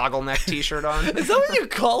 Alabama, toggle neck t-shirt on. Is that what you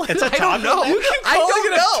call it? It's a toggle.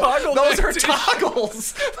 I don't know. Those are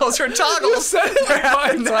toggles. Those are toggles. You said it like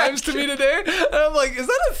 5 times to me today. And I'm like, is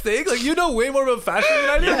that a thing? Like, you know way more about fashion than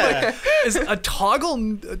I do. Yeah. Like, is it a toggle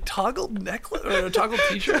necklace or a toggle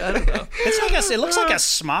t-shirt? I don't know. It looks like a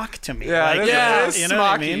smock to me. Yeah, like, it's you know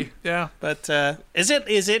what I mean? Yeah. But is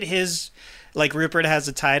it his, like Rupert has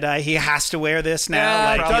a tie-dye, he has to wear this now? Yeah,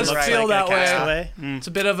 like, it does feel like that way. It's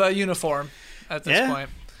a bit of a uniform at this point.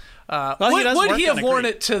 Would he have worn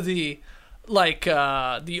it to the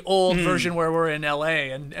the old version where we're in LA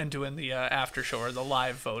and doing the after show or the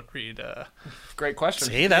live vote read? Great question.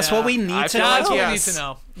 See, that's what we need to know. That's what we need to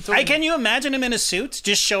know. Can you imagine him in a suit,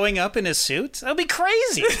 just showing up in his suit? That'd be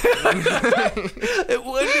crazy. It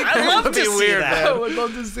would be. I'd love to see weird, that. I would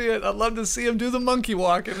love to see it. I'd love to see him do the monkey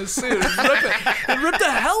walk in his suit and rip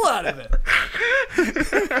the hell out of it.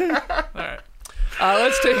 All right,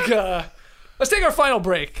 let's take our final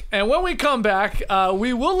break, and when we come back,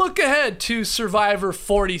 we will look ahead to Survivor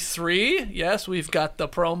 43. Yes, we've got the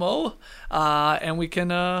promo, and we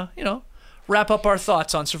can wrap up our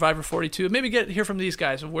thoughts on Survivor 42. Maybe hear from these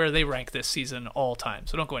guys of where they rank this season all time.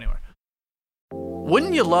 So don't go anywhere.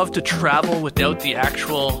 Wouldn't you love to travel without the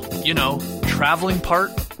actual, traveling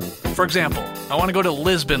part? For example, I want to go to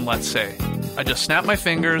Lisbon, let's say. I just snap my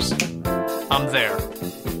fingers, I'm there.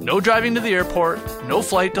 No driving to the airport, no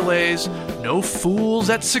flight delays, no fools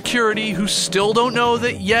at security who still don't know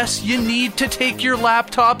that, yes, you need to take your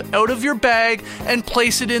laptop out of your bag and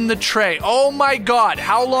place it in the tray. Oh my God,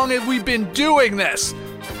 how long have we been doing this?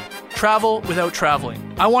 Travel without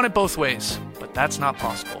traveling. I want it both ways, but that's not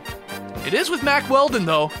possible. It is with Mack Weldon,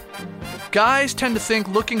 though. Guys tend to think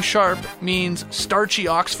looking sharp means starchy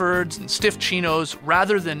Oxfords and stiff chinos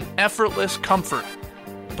rather than effortless comfort.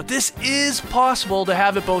 But this is possible to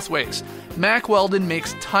have it both ways. Mack Weldon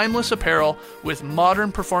makes timeless apparel with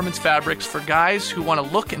modern performance fabrics for guys who want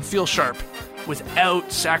to look and feel sharp without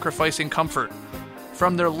sacrificing comfort.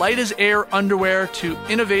 From their light as air underwear to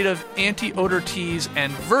innovative anti-odor tees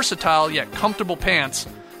and versatile yet comfortable pants,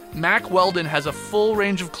 Mack Weldon has a full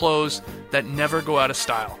range of clothes that never go out of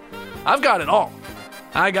style. I've got it all.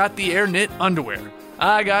 I got the Air Knit underwear.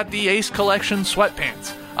 I got the Ace Collection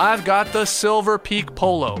sweatpants. I've got the Silver Peak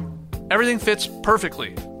polo. Everything fits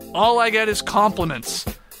perfectly. All I get is compliments.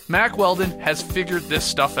 Mack Weldon has figured this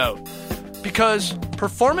stuff out. Because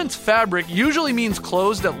performance fabric usually means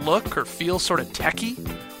clothes that look or feel sort of techy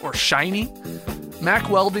or shiny. Mack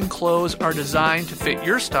Weldon clothes are designed to fit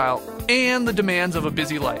your style and the demands of a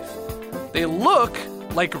busy life. They look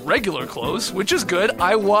like regular clothes, which is good.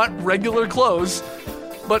 I want regular clothes,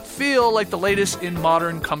 but feel like the latest in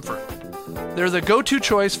modern comfort. They're the go-to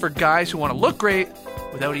choice for guys who want to look great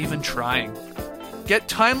without even trying. Get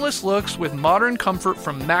timeless looks with modern comfort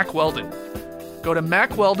from Mack Weldon. Go to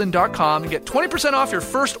MackWeldon.com and get 20% off your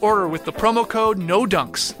first order with the promo code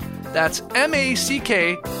NODUNKS. That's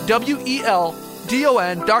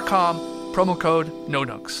MackWeldon.com, promo code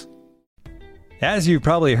NODUNKS. As you've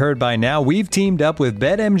probably heard by now, we've teamed up with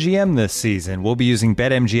BetMGM this season. We'll be using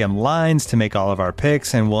BetMGM lines to make all of our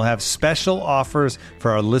picks, and we'll have special offers for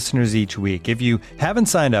our listeners each week. If you haven't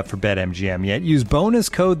signed up for BetMGM yet, use bonus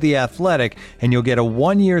code The Athletic, and you'll get a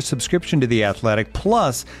 1-year subscription to The Athletic,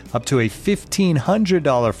 plus up to a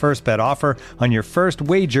 $1,500 first bet offer on your first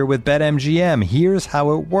wager with BetMGM. Here's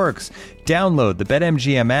how it works. Download the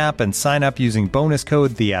BetMGM app and sign up using bonus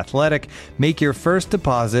code The Athletic. Make your first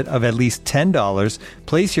deposit of at least $10.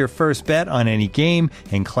 Place your first bet on any game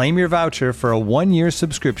and claim your voucher for a 1-year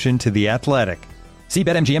subscription to The Athletic. See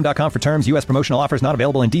BetMGM.com for terms. U.S. promotional offers not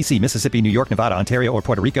available in D.C., Mississippi, New York, Nevada, Ontario, or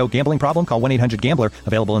Puerto Rico. Gambling problem? Call 1-800-GAMBLER.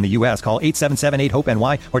 Available in the U.S. Call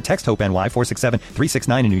 877-8-HOPE-NY or text HOPE-NY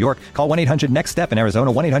 467-369 in New York. Call 1-800-NEXT-STEP in Arizona.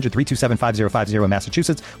 1-800-327-5050 in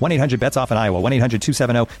Massachusetts. 1-800-BETS-OFF in Iowa.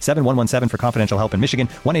 1-800-270-7117 for confidential help in Michigan.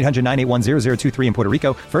 1-800-981-0023 in Puerto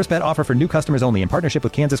Rico. First bet offer for new customers only in partnership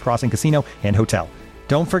with Kansas Crossing Casino and Hotel.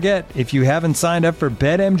 Don't forget, if you haven't signed up for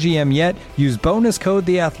BetMGM yet, use bonus code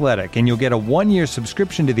The Athletic, and you'll get a 1-year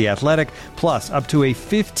subscription to The Athletic, plus up to a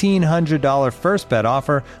 $1,500 first bet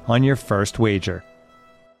offer on your first wager.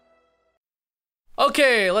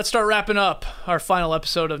 Okay, let's start wrapping up our final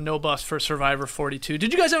episode of No Buffs for Survivor 42.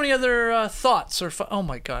 Did you guys have any other thoughts? Oh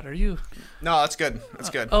my God, are you... No, that's good. That's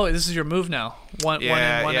good. Oh, this is your move now. One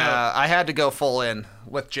in, one out. I had to go full in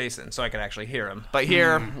with Jason so I could actually hear him. But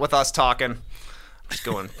here, with us talking... Just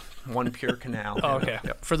going one pure canal. Oh, okay.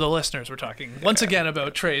 Yep. For the listeners, we're talking once again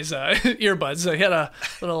about Trey's earbuds. He had a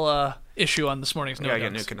little issue on this morning's No gotta Dunks.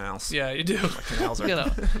 get new canals. Yeah, you do. My canals are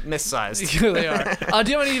missized. They are.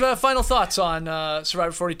 Do you have any final thoughts on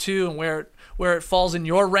Survivor 42 and where it falls in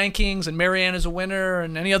your rankings, and Marianne is a winner,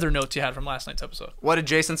 and any other notes you had from last night's episode? What did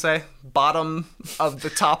Jason say? Bottom of the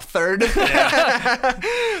top third?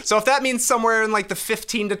 So if that means somewhere in like the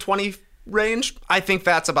 15 to 20 range, I think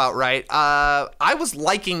that's about right. I was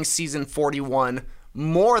liking season 41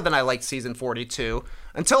 more than I liked season 42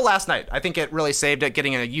 until last night. I think it really saved it,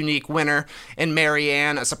 getting a unique winner in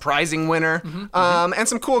Marianne, a surprising winner, and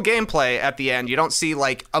some cool gameplay at the end. You don't see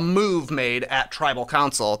like a move made at Tribal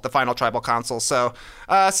Council, the final Tribal Council. So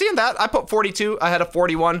seeing that, I put 42 ahead of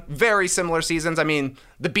 41. Very similar seasons. I mean,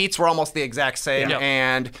 the beats were almost the exact same,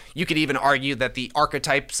 and you could even argue that the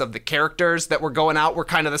archetypes of the characters that were going out were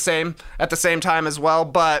kind of the same at the same time as well.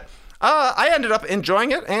 But I ended up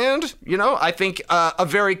enjoying it, and, I think a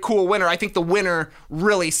very cool winner. I think the winner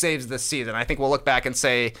really saves this season. I think we'll look back and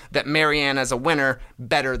say that Marianne as a winner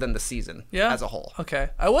better than the season as a whole. Okay.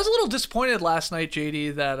 I was a little disappointed last night,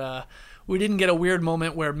 JD, that we didn't get a weird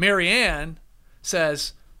moment where Marianne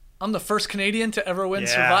says, I'm the first Canadian to ever win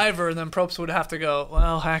Survivor, and then Probst would have to go,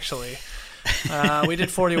 well, actually... we did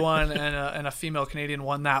 41, and a female Canadian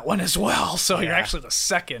won that one as well. So you're actually the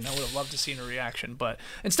second. I would have loved to see a reaction, but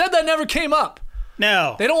instead that never came up.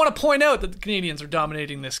 No, they don't want to point out that the Canadians are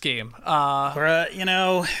dominating this game. We're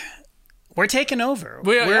taking over.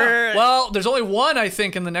 Well, there's only one, I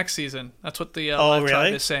think, in the next season. That's what the Live Tribe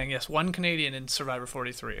really? is saying. Yes, one Canadian in Survivor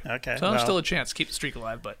 43. Okay, so still a chance to keep the streak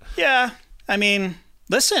alive. But yeah, I mean,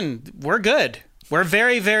 listen, we're good. We're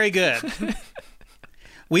very, very good.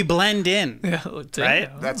 We blend in, right?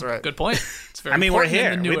 That's right. Good point. It's very we're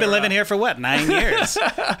here. We've been living here for 9 years?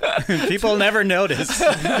 People never notice.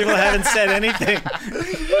 People haven't said anything.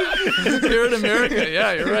 You're in America.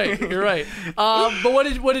 Yeah, you're right. But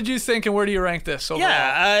what did you think, and where do you rank this overall?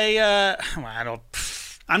 Yeah,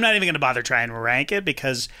 I'm not even going to bother trying to rank it,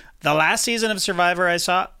 because the last season of Survivor I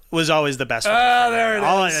saw was always the best one. There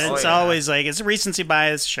it is. It's always like, it's recency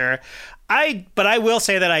bias, sure. But I will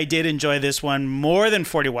say that I did enjoy this one more than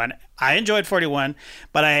 41. I enjoyed 41,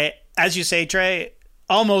 but as you say, Trey,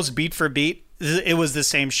 almost beat for beat, it was the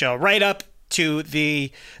same show, right up to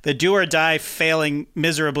the do or die failing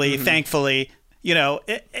miserably. Thankfully,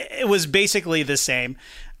 it was basically the same.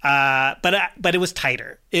 But it was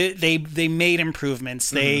tighter. They made improvements.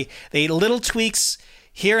 They little tweaks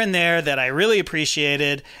here and there that I really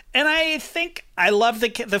appreciated. And I think I love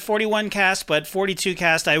the 41 cast, but 42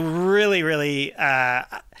 cast, I really, really,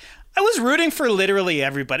 I was rooting for literally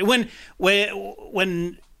everybody.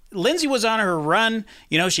 When Lindsay was on her run,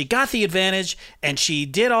 she got the advantage, and she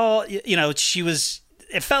did all,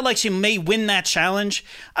 it felt like she may win that challenge.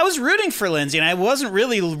 I was rooting for Lindsay, and I wasn't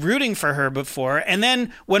really rooting for her before. And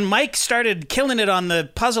then when Mike started killing it on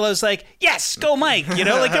the puzzle, I was like, yes, go Mike.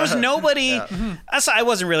 Like there was nobody. I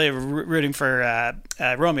wasn't really rooting for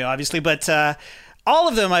Romeo, obviously, but all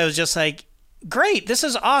of them, I was just like, great, this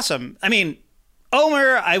is awesome. I mean,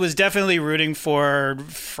 Omer, I was definitely rooting for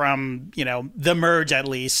from, the merge at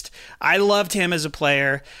least. I loved him as a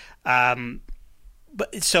player.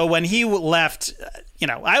 But so when he left,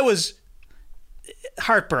 I was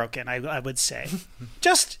heartbroken, I would say,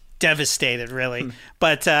 just devastated, really.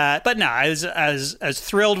 But no, I was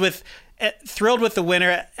thrilled with the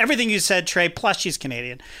winner. Everything you said, Trey. Plus, she's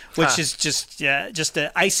Canadian, which is just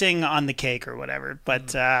the icing on the cake or whatever.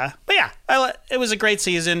 But yeah, it was a great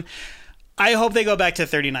season. I hope they go back to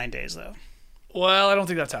 39 days, though. Well, I don't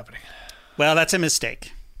think that's happening. Well, that's a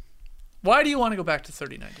mistake. Why do you want to go back to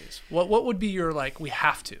 39 days? What would be your, we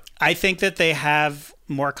have to? I think that they have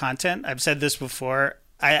more content. I've said this before.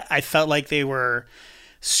 I felt like they were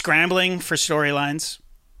scrambling for storylines.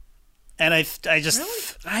 And I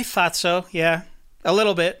thought so, yeah, a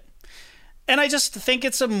little bit. And I just think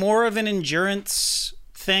it's more of an endurance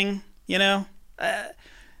thing,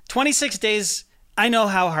 26 days, I know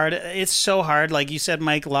how hard, it's so hard. Like you said,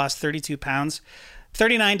 Mike lost 32 pounds.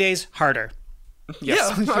 39 days, harder.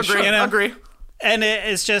 Yes, yeah, agree. And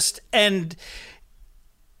it's just, and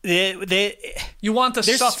you want the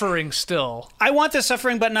suffering still. I want the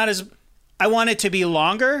suffering, but not as, I want it to be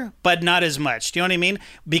longer, but not as much. Do you know what I mean?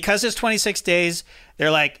 Because it's 26 days,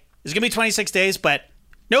 they're like, it's going to be 26 days, but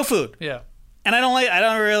no food. Yeah. And I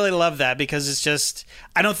don't really love that, because it's just,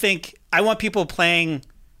 I want people playing,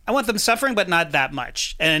 I want them suffering, but not that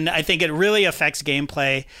much. And I think it really affects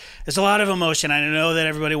gameplay. There's a lot of emotion. I know that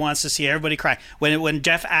everybody wants to see everybody cry. When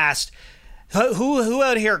Jeff asked, who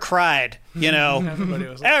out here cried? Everybody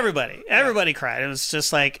was like, everybody cried. It was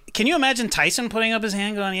just like, can you imagine Tyson putting up his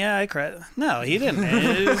hand going, yeah, I cried? No, he didn't.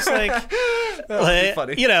 It was like, that would be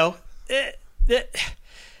funny.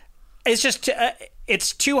 It's just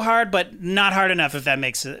it's too hard, but not hard enough. If that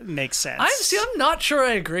makes sense. I'm not sure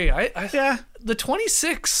I agree. Yeah, the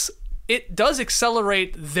 26. It does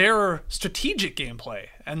accelerate their strategic gameplay,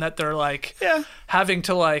 and that they're having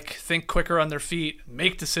to think quicker on their feet,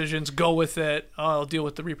 make decisions, go with it. I'll deal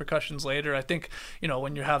with the repercussions later. I think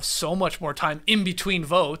when you have so much more time in between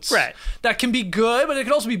votes, right, that can be good, but it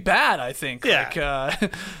can also be bad. I think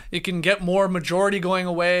it can get more majority going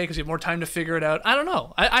away because you have more time to figure it out. I don't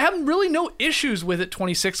know. I have really no issues with it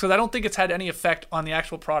 26 because I don't think it's had any effect on the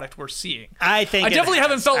actual product we're seeing. I definitely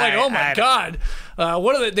haven't felt oh my god,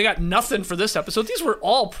 what are they got nothing for this episode. These were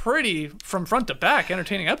all pretty from front to back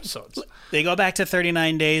entertaining episodes. They go back to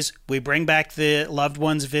 39 days. We bring back the loved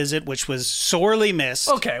ones visit, which was sorely missed.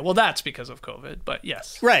 Okay, well that's because of COVID, but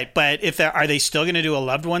yes. Right, but are they still going to do a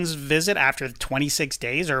loved ones visit after 26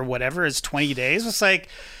 days or whatever is 20 days? It's like,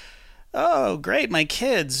 oh, great, my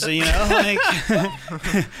kids, I'm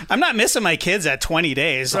not missing my kids at 20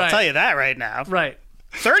 days. I'll tell you that right now. Right.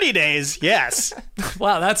 30 days, yes.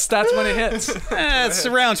 Wow, that's when it hits. It's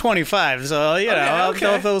around 25, so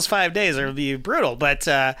okay. Those 5 days will be brutal. But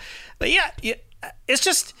yeah, it's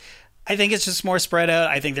just, I think it's just more spread out.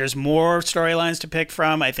 I think there's more storylines to pick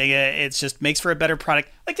from. I think it just makes for a better product.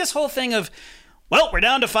 Like this whole thing of, well, we're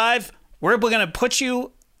down to 5. We're going to put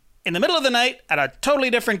you in the middle of the night at a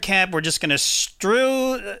totally different camp. We're just going to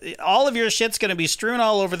strew, all of your shit's going to be strewn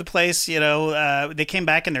all over the place. They came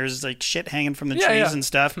back and there's shit hanging from the trees and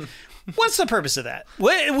stuff. What's the purpose of that?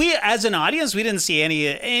 We as an audience, we didn't see any.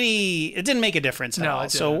 It didn't make a difference at all.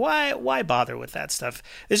 So why bother with that stuff?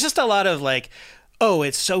 It's just a lot of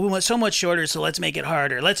it's so much shorter, so let's make it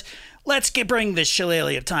harder. Let's bring the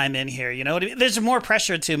shillelagh of time in here. You know what I mean? There's more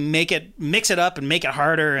pressure to mix it up and make it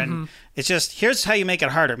harder. And it's just, here's how you make it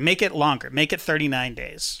harder. Make it longer. Make it 39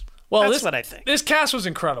 days. Well, that's what I think. This cast was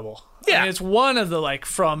incredible. Yeah. I mean, it's one of the,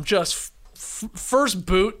 from just first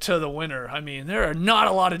boot to the winner. I mean, there are not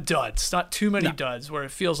a lot of duds. Not too many duds where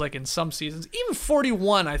it feels like in some seasons. Even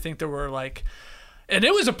 41, I think there were and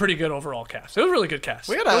it was a pretty good overall cast. It was a really good cast.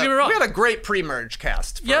 We had a great pre-merge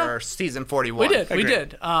cast for season 41. We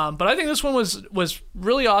did. But I think this one was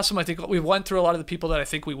really awesome. I think we went through a lot of the people that I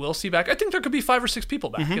think we will see back. I think there could be 5 or 6 people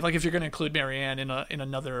back. If you're going to include Marianne in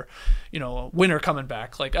another, winner coming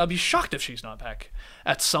back. I'd be shocked if she's not back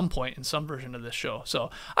at some point in some version of this show. So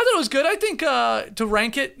I thought it was good. I think to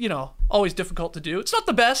rank it, always difficult to do. It's not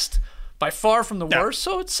the best, by far from the worst.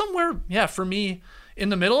 So it's somewhere, for me, in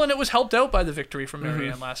the middle, and it was helped out by the victory from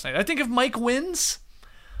Marianne last night. I think if Mike wins,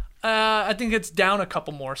 I think it's down a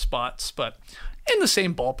couple more spots, but in the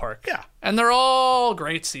same ballpark. Yeah. And they're all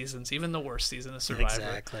great seasons, even the worst season of Survivor.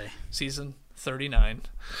 Exactly. Season 39.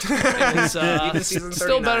 It is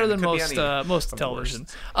still better than most television.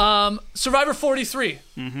 Survivor 43.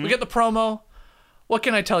 We get the promo. What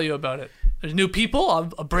can I tell you about it? There's new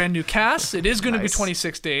people, a brand new cast. It is going to be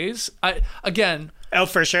 26 days. Oh,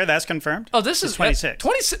 for sure, that's confirmed. Oh, this is 26.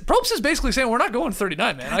 26. Probst is basically saying we're not going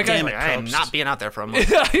 39, man. Damn it, I am not being out there for a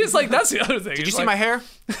month. He's like, that's the other thing. Did you see my hair?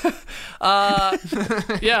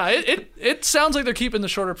 Yeah, it sounds like they're keeping the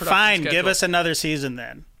shorter production schedule. Give us another season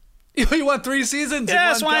then. You want 3 seasons?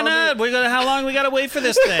 Yes, why not? How long we got to wait for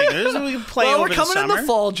this thing? We can play over the summer. We're coming in the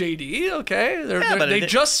fall, JD. Okay,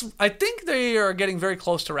 I think they are getting very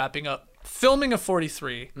close to wrapping up filming a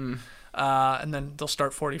 43. And then they'll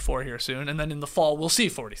start 44 here soon, and then in the fall we'll see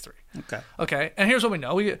 43. Okay. And here's what we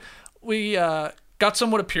know: we got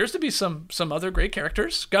some what appears to be some other great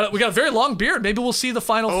characters. We got a very long beard. Maybe we'll see the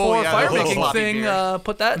final 4 fire making thing.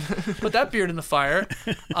 Put that beard in the fire.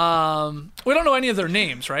 We don't know any of their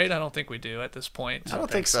names, right? I don't think we do at this point. I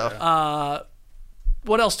don't think so.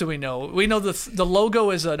 What else do we know? We know the logo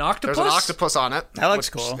is an octopus. There's an octopus on it. That looks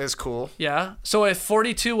cool. Is cool. Yeah. So if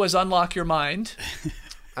 42 was Unlock Your Mind.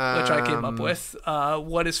 Which I came up with.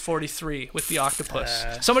 What is 43 with the octopus?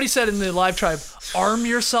 Somebody said in the live tribe, arm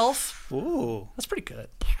yourself. Ooh. That's pretty good.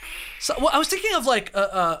 So I was thinking of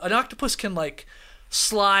an octopus can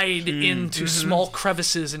slide into small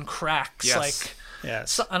crevices and cracks. Yes.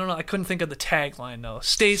 Yes. So, I don't know. I couldn't think of the tagline though.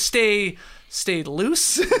 Stay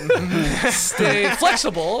loose. Stay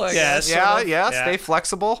flexible. I guess. Stay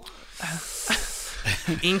flexible.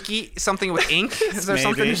 Inky, something with ink? Is there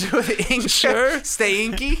something to do with ink? Sure. Stay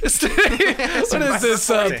inky? What is this,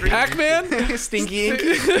 Pac-Man? Stinky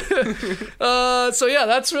inky? So yeah,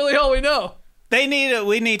 that's really all we know. We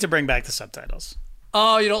need to bring back the subtitles.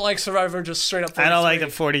 Oh, you don't like Survivor just straight up 43? I don't like the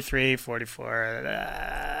 43, 44.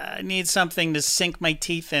 I need something to sink my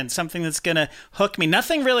teeth in, something that's going to hook me.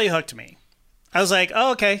 Nothing really hooked me. I was like,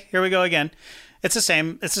 oh, okay, here we go again. It's the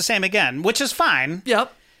same again, which is fine.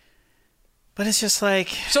 Yep. But it's just like...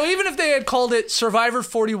 So even if they had called it Survivor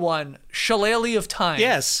 41, Shillelagh of Time.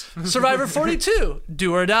 Yes. Survivor 42,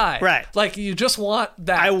 Do or Die. Right. Like, you just want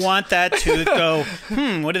that. I want that to go,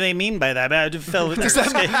 what do they mean by that? Does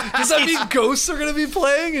that mean ghosts are going to be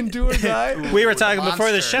playing in Do or Die? We were talking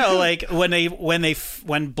before the show, like,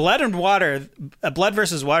 when Blood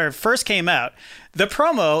versus Water first came out, the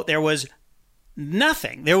promo, there was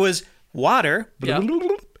nothing. There was water,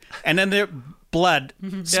 and then there... blood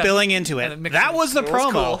spilling into it. That was the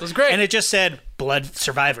promo. Cool. It was great. And it just said,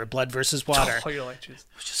 Survivor, Blood versus Water. Oh, you're like, jeez. It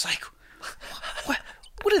was just like, what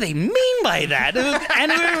do they mean by that? And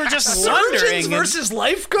we were just wondering. Surgeons versus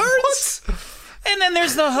lifeguards? And then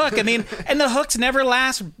there's the hook. I mean, and the hooks never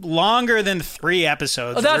last longer than 3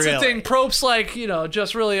 episodes. Oh, that's the thing. Probst, like,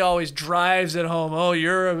 just really always drives it home. Oh,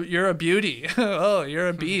 you're a beauty. Oh, you're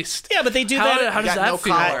a beast. Yeah, but they do that. How does that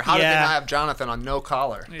feel? Collar. How did they not have Jonathan on no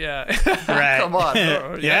collar? Yeah. Right. Come on.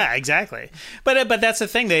 Yeah, exactly. But that's the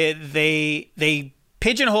thing. They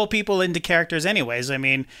pigeonhole people into characters anyways. I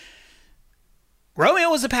mean, Romeo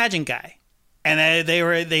was a pageant guy. And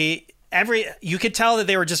you could tell that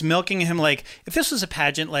they were just milking him. Like, if this was a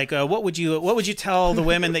pageant, like, what would you tell the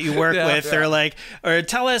women that you work with, or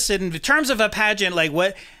tell us in terms of a pageant, like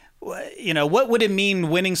what would it mean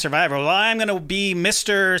winning Survivor? Well, I'm going to be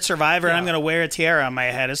Mr. Survivor, and I'm going to wear a tiara on my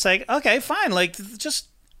head. It's like, okay, fine, like just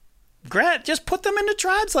put them into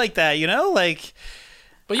tribes like that, like.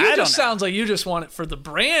 But you just sounds like you just want it for the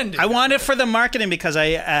brand. I want it for the marketing because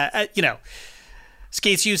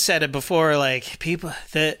Skates, you said it before, like, people,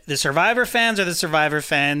 the Survivor fans are the Survivor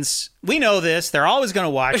fans. We know this. They're always going to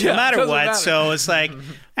watch no matter what. So it's like,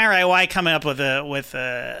 all right, why come up with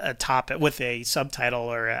a topic, with a subtitle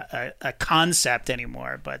or a concept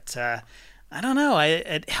anymore? But I don't know.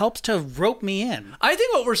 It helps to rope me in. I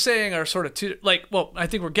think what we're saying are sort of two, I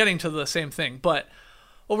think we're getting to the same thing. But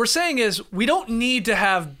what we're saying is we don't need to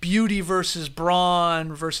have beauty versus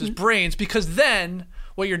brawn versus brains, because then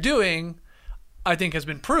what you're doing, I think, has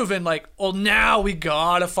been proven, like, well, now we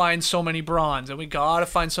gotta find so many bronze and we gotta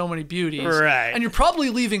find so many beauties. Right. And you're probably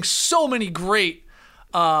leaving so many great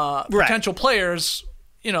potential players,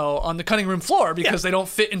 on the cutting room floor because they don't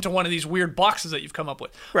fit into one of these weird boxes that you've come up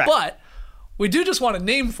with. Right. But we do just want a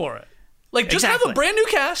name for it. Like, just have a brand new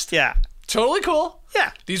cast. Yeah. Totally cool.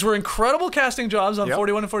 Yeah. These were incredible casting jobs on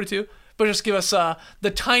 41 and 42, but just give us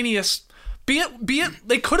the tiniest, be it,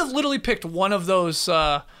 they could have literally picked one of those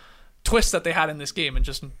twists that they had in this game and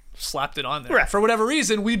just slapped it on there. Right. For whatever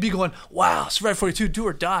reason, we'd be going, wow, Survivor 42, Do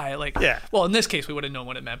or Die. Like, well, in this case, we would have known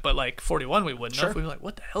what it meant, but like 41, we wouldn't have. We'd be like,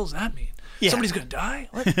 what the hell does that mean? Yeah. Somebody's going to die?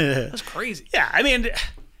 What? That's crazy. Yeah, I mean,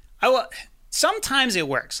 sometimes it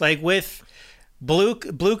works. Like with blue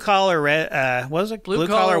collar, what was it? Blue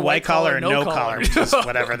collar, white collar, and no collar, which is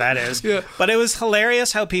whatever that is. Yeah. But it was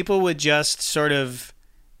hilarious how people would just sort of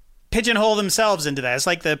pigeonhole themselves into that. It's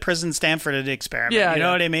like the prison Stanford experiment. You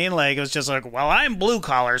know what I mean? Like, it was just like, well, I'm blue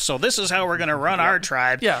collar, so this is how we're going to run our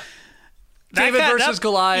tribe. Yeah. David versus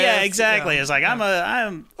Goliath. Yeah, exactly. Yeah. It's like,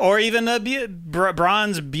 or even the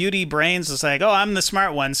bronze beauty brains. It's like, oh, I'm the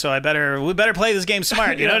smart one, so we better play this game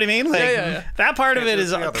smart. You know what I mean? Like, that part of it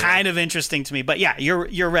is kind of interesting to me. But yeah,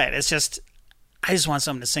 you're right. It's just, I just want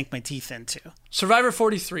something to sink my teeth into. Survivor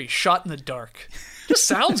 43, Shot in the Dark. Just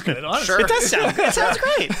sounds good, honestly. Sure. It does sound good. It sounds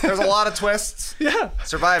great. There's a lot of twists. Yeah.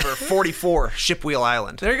 Survivor 44, Shipwheel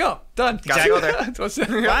Island. There you go. Done. Gotta go there.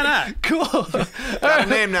 Why not? Cool. Got a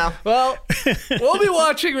name now. Well, we'll be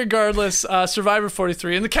watching regardless Survivor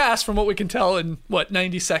 43. And the cast, from what we can tell in,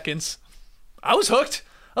 90 seconds, I was hooked.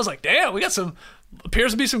 I was like, damn, we got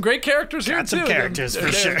appears to be some great characters here, too. Some characters,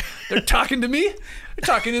 for sure. They're talking to me. They're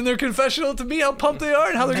talking in their confessional to me how pumped they are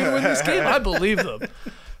and how they're going to win this game. I believe them.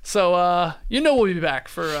 So, we'll be back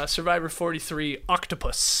for Survivor 43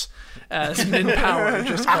 Octopus, as Min Power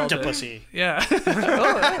just called Octopussy. Yeah.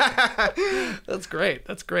 That's great.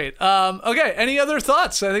 That's great. Okay, any other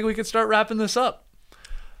thoughts? I think we could start wrapping this up.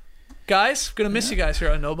 Guys, gonna miss you guys here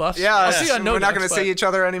on No Buffs. Yeah, I'll see you on No we're not Ducks, gonna see each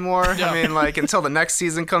other anymore. Yeah. I mean, like, until the next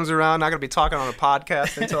season comes around, not gonna be talking on a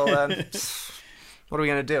podcast until then. What are we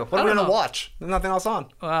gonna do? What are we gonna watch? There's nothing else on.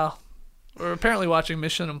 Wow. We're apparently watching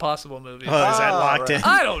Mission Impossible movies. Oh, is that locked in?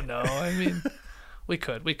 I don't know. I mean, we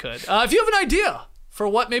could. If you have an idea for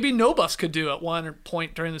what maybe No Buffs could do at one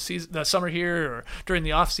point during the summer here, or during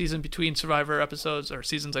the off season between Survivor episodes, or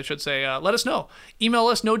seasons, I should say, let us know. Email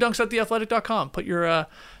us, nodunks@theathletic.com. Put your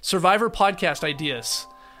Survivor podcast ideas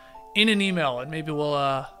in an email, and maybe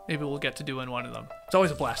we'll get to doing one of them. It's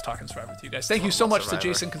always a blast talking Survivor with you guys. Thank you so much to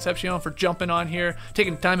Jason Concepcion for jumping on here,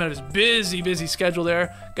 taking time out of his busy schedule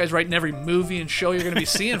there. Guys writing every movie and show you're going to be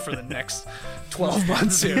seeing for the next 12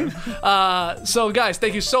 months here. So, guys,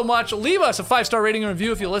 thank you so much. Leave us a 5-star rating and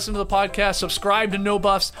review if you listen to the podcast. Subscribe to No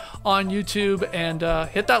Buffs on YouTube and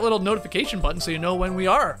hit that little notification button so you know when we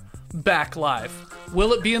are back live.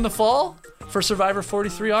 Will it be in the fall for Survivor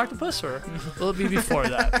 43 Octopus, or will it be before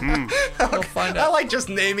that? We'll find out. I like just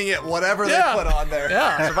naming it whatever they put on there.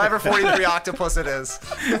 Yeah. Survivor 43 Octopus it is.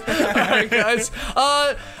 All right, guys.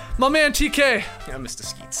 My man TK. Yeah, Mr.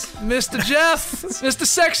 Skeets. Mr. Jeff. Mr.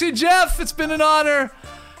 Sexy Jeff. It's been an honor.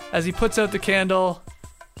 As he puts out the candle,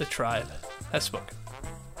 the tribe has spoken.